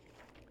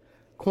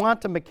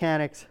 Quantum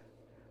mechanics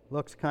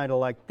looks kind of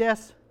like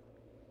this.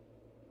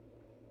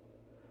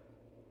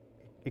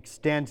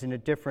 Extends in a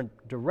different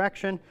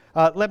direction.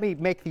 Let me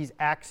make these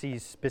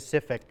axes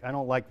specific. I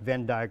don't like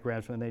Venn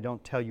diagrams when they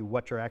don't tell you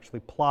what you're actually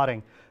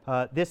plotting.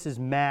 This is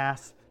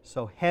mass,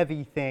 so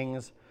heavy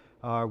things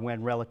are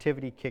when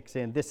relativity kicks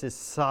in. This is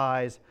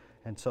size,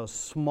 and so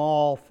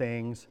small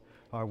things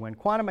are when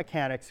quantum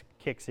mechanics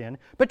kicks in.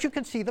 But you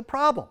can see the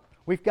problem.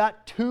 We've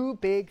got two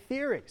big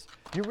theories.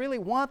 You really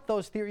want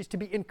those theories to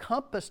be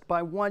encompassed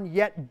by one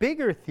yet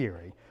bigger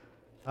theory.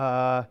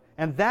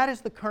 And that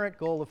is the current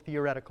goal of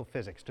theoretical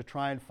physics, to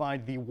try and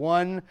find the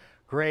one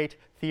great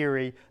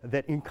theory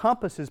that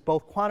encompasses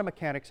both quantum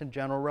mechanics and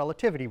general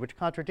relativity, which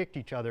contradict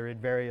each other in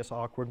various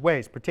awkward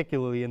ways,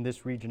 particularly in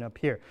this region up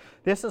here.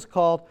 This is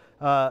called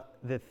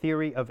the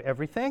theory of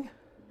everything,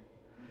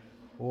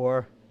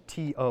 or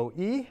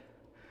TOE.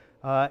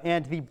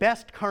 And the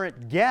best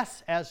current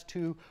guess as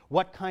to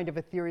what kind of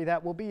a theory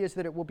that will be is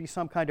that it will be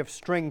some kind of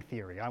string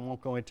theory. I won't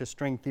go into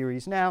string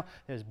theories now.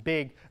 There's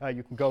big,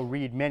 you can go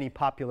read many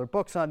popular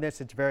books on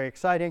this. It's very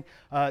exciting.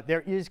 There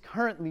is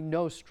currently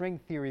no string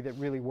theory that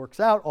really works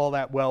out all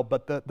that well,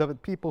 but the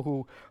people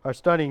who are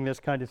studying this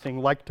kind of thing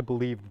like to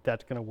believe that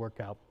that's going to work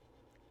out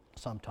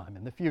sometime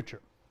in the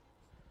future.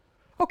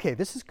 Okay,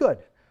 this is good.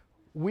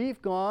 We've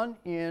gone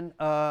in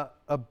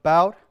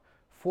about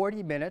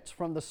 40 minutes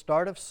from the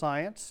start of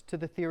science to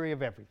the theory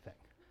of everything.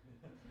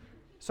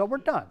 So we're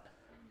done.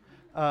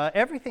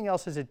 Everything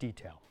else is a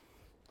detail.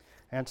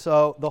 And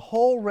so the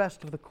whole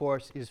rest of the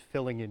course is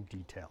filling in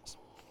details.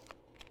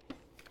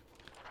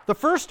 The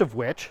first of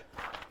which,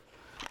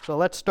 so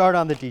let's start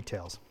on the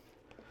details.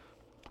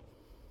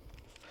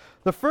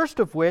 The first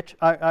of which,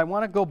 I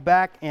want to go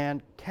back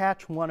and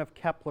catch one of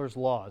Kepler's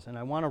laws, and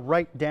I want to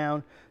write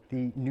down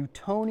the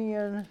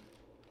Newtonian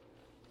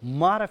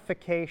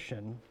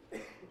modification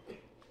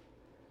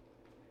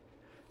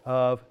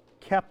of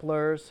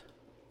Kepler's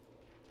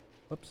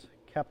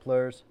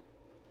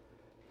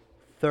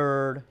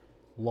third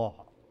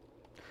law.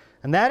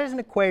 And that is an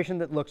equation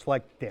that looks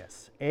like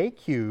this. A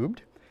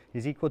cubed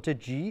is equal to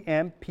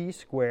gmp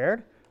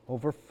squared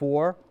over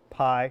 4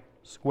 pi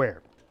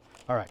squared.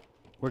 All right,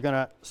 we're going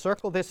to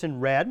circle this in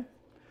red.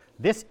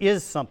 This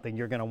is something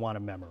you're going to want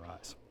to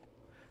memorize.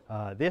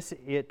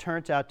 It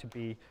turns out to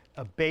be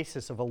a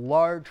basis of a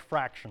large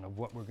fraction of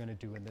what we're going to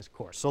do in this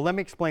course. So let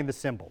me explain the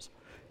symbols.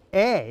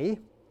 A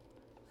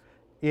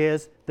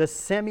is the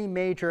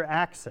semi-major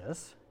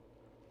axis,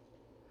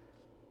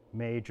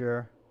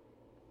 major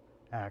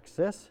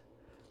axis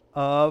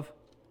of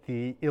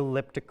an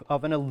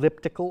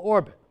elliptical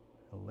orbit.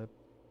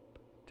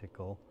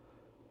 Elliptical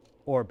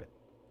orbit.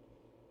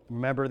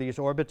 Remember, these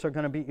orbits are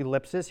going to be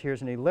ellipses.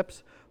 Here's an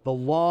ellipse. The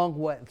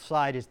long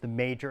side is the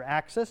major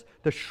axis.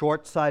 The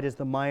short side is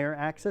the minor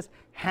axis.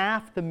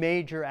 Half the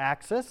major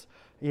axis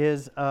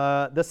is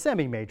the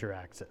semi-major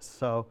axis.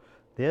 So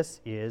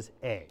this is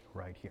A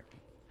right here.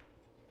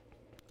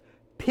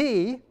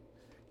 P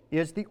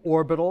is the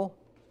orbital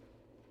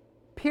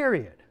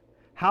period.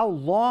 How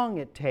long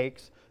it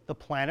takes the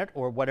planet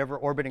or whatever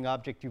orbiting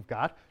object you've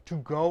got to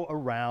go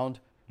around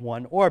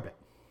one orbit.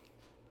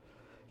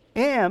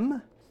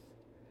 M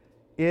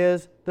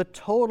is the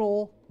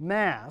total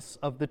mass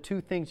of the two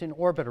things in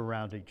orbit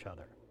around each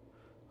other,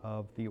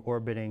 of the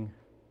orbiting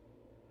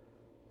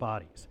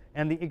bodies.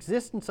 And the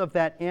existence of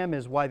that m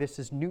is why this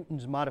is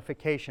Newton's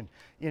modification.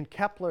 In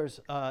Kepler's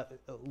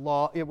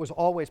law, it was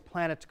always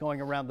planets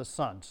going around the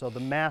sun, so the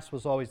mass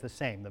was always the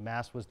same. The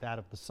mass was that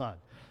of the sun,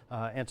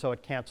 and so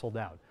it canceled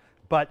out.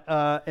 But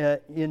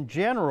in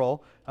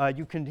general,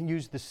 you can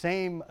use the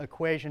same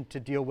equation to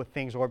deal with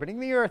things orbiting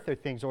the Earth or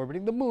things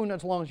orbiting the Moon,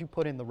 as long as you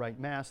put in the right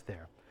mass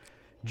there.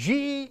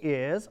 G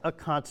is a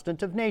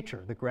constant of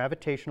nature, the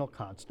gravitational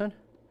constant.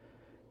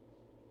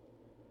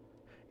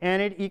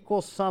 And it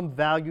equals some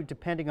value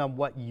depending on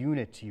what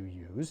units you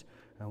use.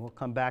 And we'll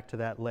come back to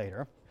that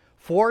later.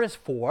 4 is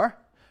 4.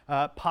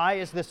 Pi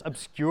is this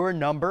obscure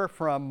number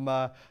from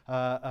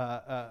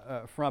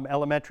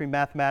elementary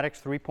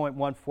mathematics,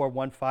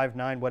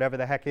 3.14159, whatever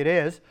the heck it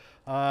is.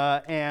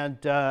 And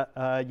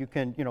you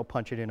can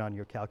punch it in on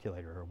your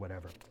calculator or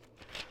whatever.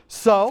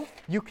 So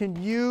you can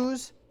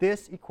use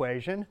this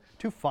equation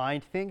to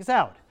find things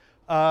out.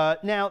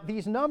 Now,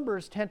 these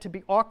numbers tend to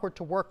be awkward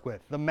to work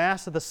with. The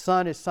mass of the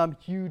sun is some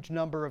huge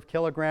number of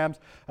kilograms.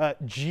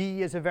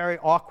 G is a very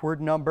awkward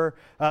number.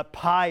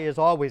 Pi is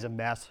always a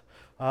mess.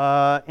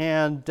 But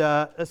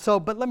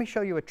let me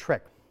show you a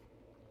trick.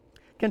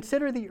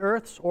 Consider the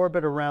Earth's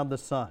orbit around the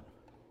sun.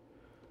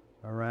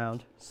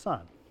 Around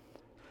sun.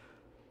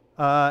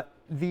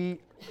 The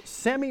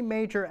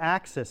semi-major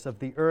axis of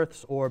the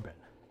Earth's orbit,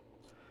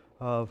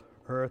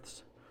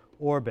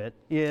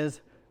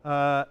 is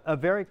a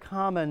very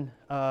common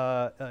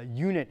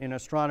unit in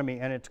astronomy,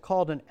 and it's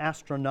called an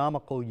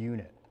astronomical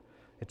unit.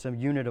 It's a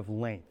unit of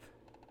length,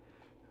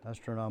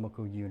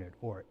 astronomical unit,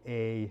 or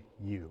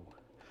AU.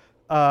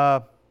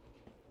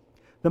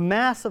 The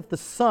mass of the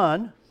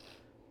sun,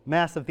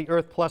 mass of the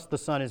Earth plus the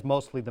sun is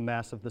mostly the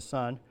mass of the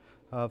sun.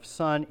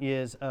 Sun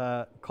is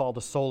called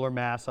a solar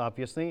mass,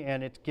 obviously,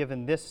 and it's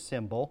given this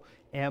symbol,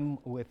 M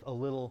with a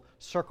little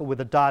circle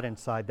with a dot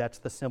inside. That's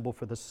the symbol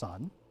for the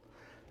sun.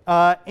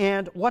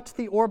 And what's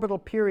the orbital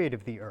period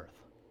of the Earth?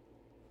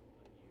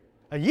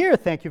 A year,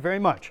 thank you very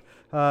much.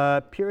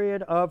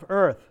 Period of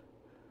Earth.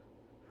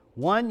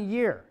 1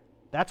 year.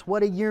 That's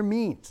what a year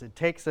means. It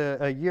takes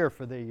a year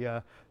for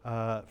the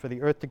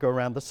Earth to go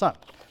around the sun.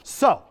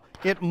 So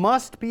it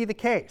must be the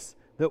case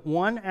that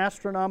 1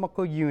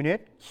 astronomical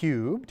unit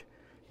cubed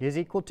is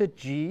equal to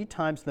g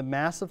times the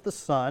mass of the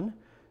sun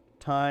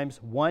times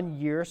 1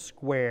 year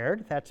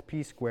squared, that's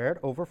p squared,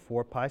 over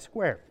 4 pi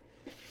squared.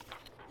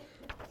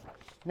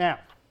 Now,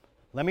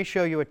 let me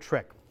show you a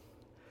trick.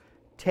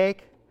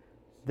 Take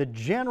the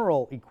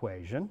general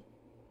equation,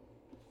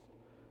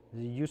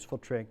 this is a useful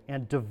trick,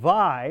 and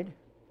divide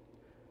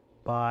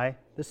by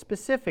the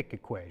specific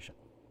equation.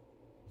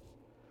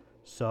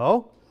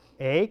 So,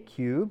 a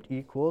cubed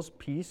equals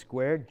p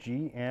squared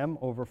gm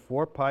over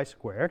 4 pi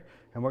squared,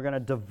 and we're going to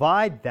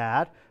divide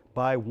that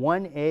by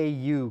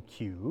 1au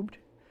cubed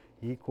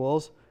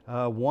equals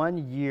 1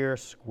 year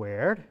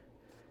squared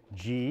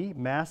g,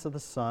 mass of the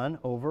sun,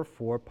 over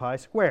 4 pi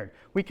squared.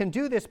 We can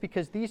do this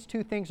because these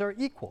two things are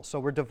equal, so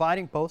we're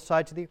dividing both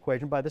sides of the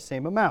equation by the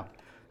same amount.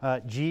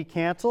 G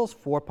cancels,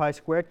 4 pi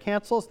squared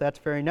cancels, that's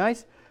very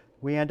nice.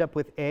 We end up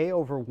with a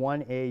over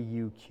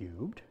 1au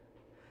cubed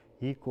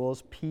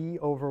equals p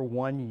over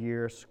 1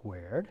 year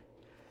squared,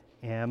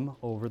 m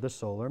over the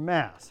solar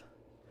mass.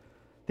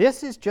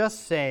 This is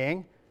just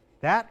saying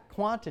that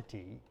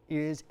quantity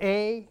is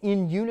a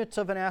in units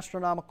of an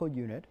astronomical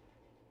unit.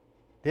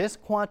 This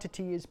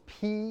quantity is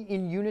p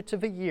in units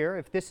of a year.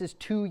 If this is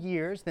 2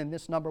 years, then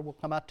this number will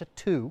come out to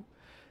 2.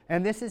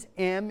 And this is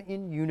m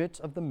in units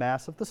of the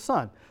mass of the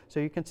sun. So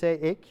you can say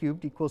a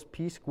cubed equals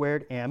p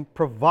squared m,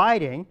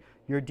 providing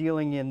you're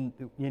dealing in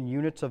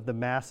units of the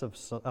mass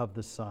of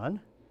the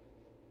sun,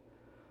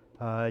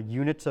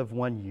 units of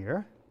 1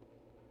 year,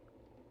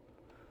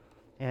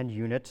 and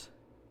units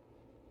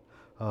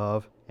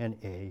of an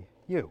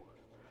AU.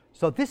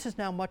 So this is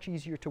now much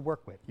easier to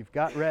work with. You've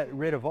got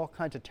rid of all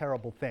kinds of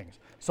terrible things.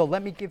 So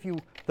let me give you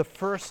the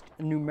first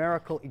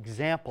numerical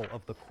example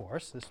of the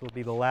course. This will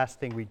be the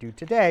last thing we do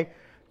today,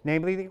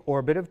 namely the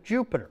orbit of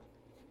Jupiter.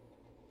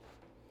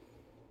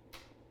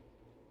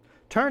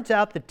 Turns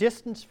out the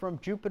distance from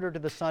Jupiter to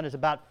the sun is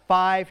about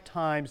 5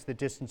 times the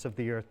distance of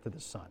the Earth to the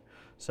sun.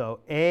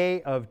 So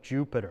A of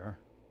Jupiter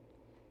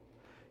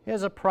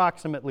is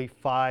approximately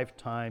 5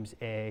 times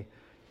A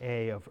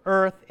of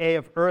Earth. A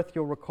of Earth,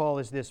 you'll recall,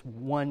 is this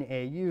 1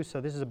 AU,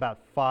 so this is about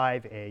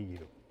 5 AU.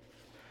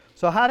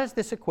 So how does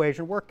this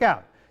equation work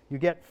out? You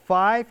get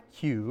 5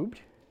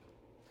 cubed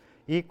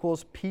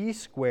equals p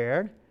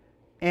squared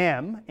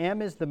m.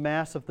 M is the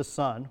mass of the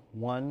sun,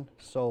 1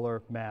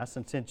 solar mass.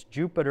 And since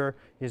Jupiter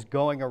is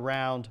going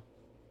around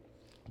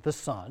the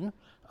sun,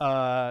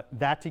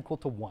 that's equal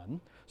to 1.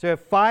 So you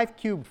have 5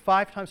 cubed.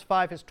 5 times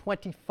 5 is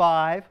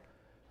 25.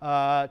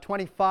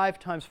 25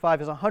 times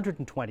 5 is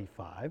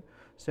 125.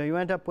 So you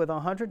end up with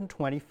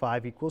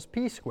 125 equals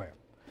p squared.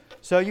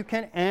 So you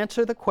can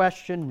answer the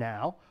question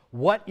now,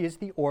 what is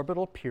the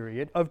orbital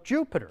period of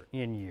Jupiter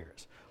in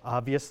years?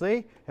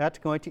 Obviously, that's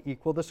going to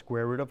equal the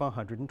square root of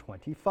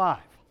 125.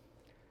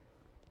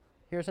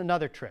 Here's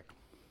another trick.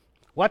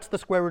 What's the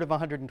square root of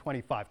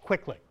 125?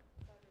 Quickly.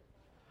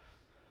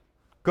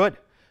 Good.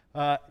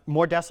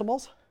 More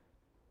decimals?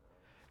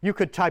 You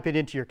could type it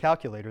into your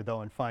calculator,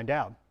 though, and find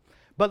out.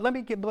 But let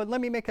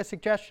me make a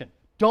suggestion.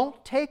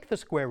 Don't take the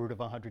square root of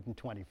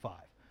 125.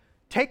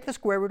 Take the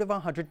square root of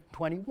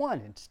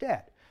 121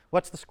 instead.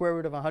 What's the square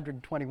root of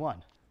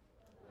 121?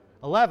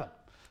 11.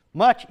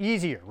 Much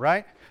easier,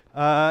 right?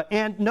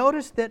 And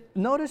notice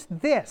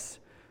this.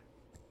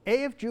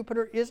 A of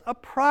Jupiter is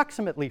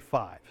approximately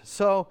 5.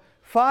 So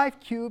 5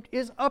 cubed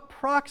is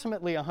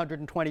approximately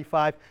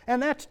 125.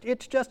 And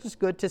it's just as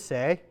good to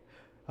say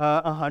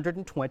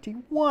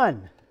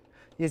 121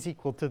 is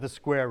equal to the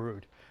square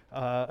root,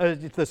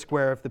 the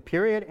square of the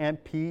period,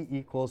 and p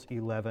equals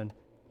 11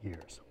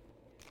 years.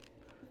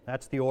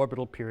 That's the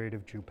orbital period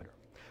of Jupiter.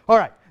 All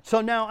right,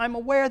 so now I'm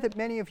aware that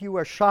many of you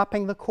are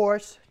shopping the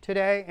course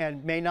today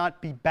and may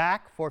not be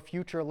back for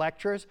future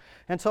lectures.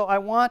 And so I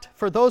want,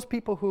 for those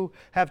people who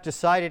have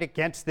decided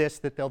against this,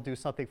 that they'll do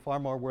something far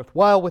more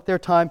worthwhile with their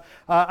time,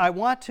 I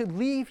want to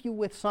leave you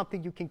with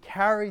something you can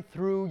carry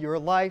through your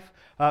life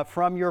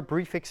from your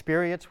brief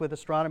experience with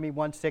Astronomy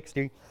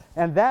 160.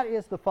 And that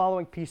is the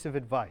following piece of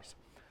advice.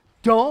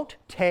 Don't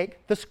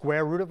take the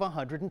square root of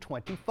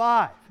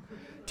 125.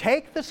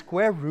 Take the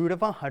square root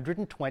of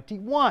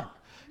 121.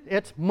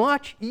 It's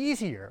much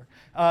easier.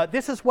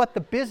 This is what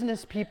the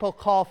business people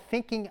call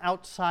thinking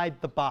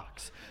outside the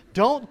box.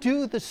 Don't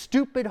do the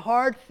stupid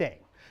hard thing.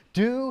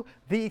 Do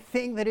the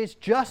thing that is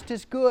just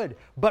as good,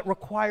 but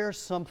requires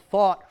some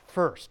thought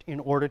first in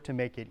order to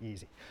make it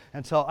easy.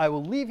 And so I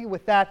will leave you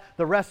with that.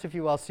 The rest of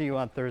you, I'll see you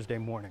on Thursday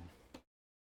morning.